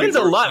 I think Wynn's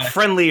a lot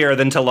friendlier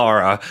than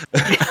Talara.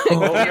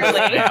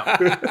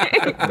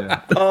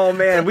 Oh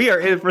man, we are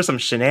in for some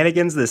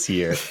shenanigans this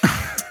year.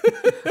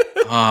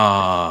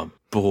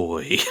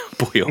 Boy,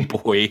 oh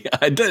boy.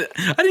 I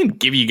didn't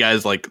give you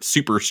guys like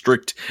super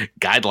strict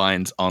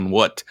guidelines on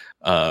what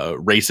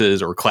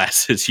races or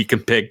classes you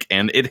can pick,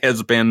 and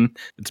it's been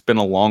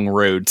a long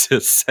road to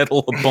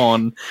settle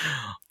upon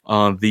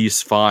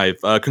these 5.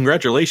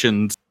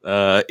 Congratulations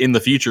in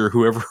the future,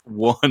 whoever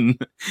won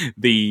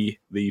the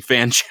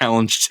fan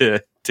challenge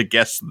to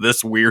guess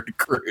this weird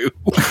crew.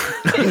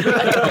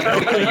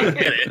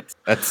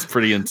 That's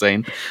pretty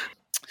insane.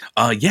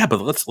 Yeah, but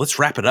let's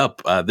wrap it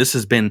up. This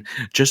has been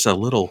just a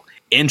little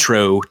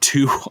intro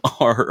to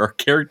our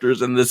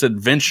characters in this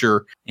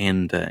adventure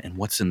and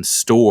what's in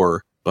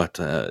store. But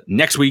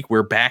next week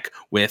we're back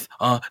with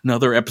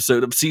another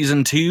episode of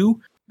season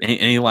 2.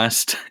 Any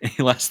last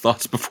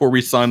thoughts before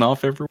we sign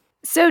off, everyone?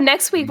 So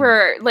next week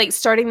we're like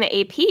starting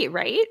the AP,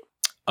 right?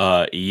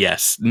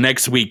 Yes.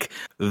 Next week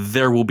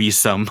there will be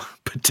some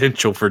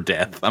potential for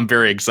death. I'm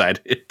very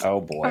excited.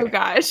 Oh boy. Oh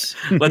gosh.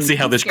 Let's see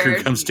how this crew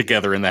Scared. comes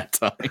together in that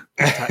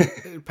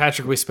time.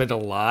 Patrick, we spent a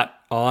lot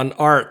on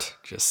art.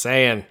 Just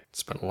saying.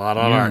 Spent a lot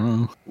on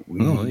art.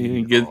 Well,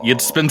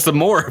 you'd spend some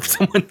more if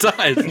someone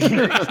dies.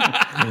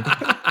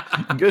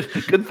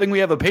 Good thing we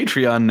have a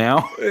Patreon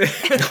now.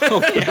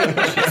 Oh, yeah.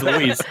 Jeez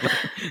Louise.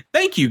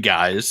 Thank you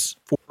guys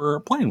for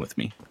playing with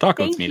me,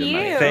 talking with me Thank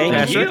tonight. you. Thank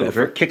Patrick. you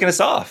for kicking us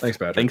off. Thanks,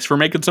 Patrick. Thanks for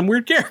making some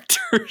weird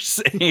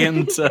characters.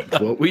 And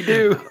What we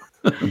do.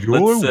 You're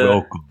Let's,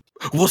 welcome.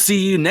 we'll see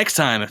you next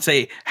time.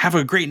 Say, have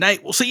a great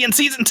night. We'll see you in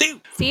season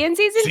 2. See you in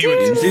season See you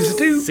in 2. season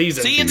 2.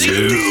 Season See you in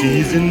two.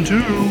 season 2.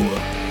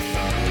 Season 2.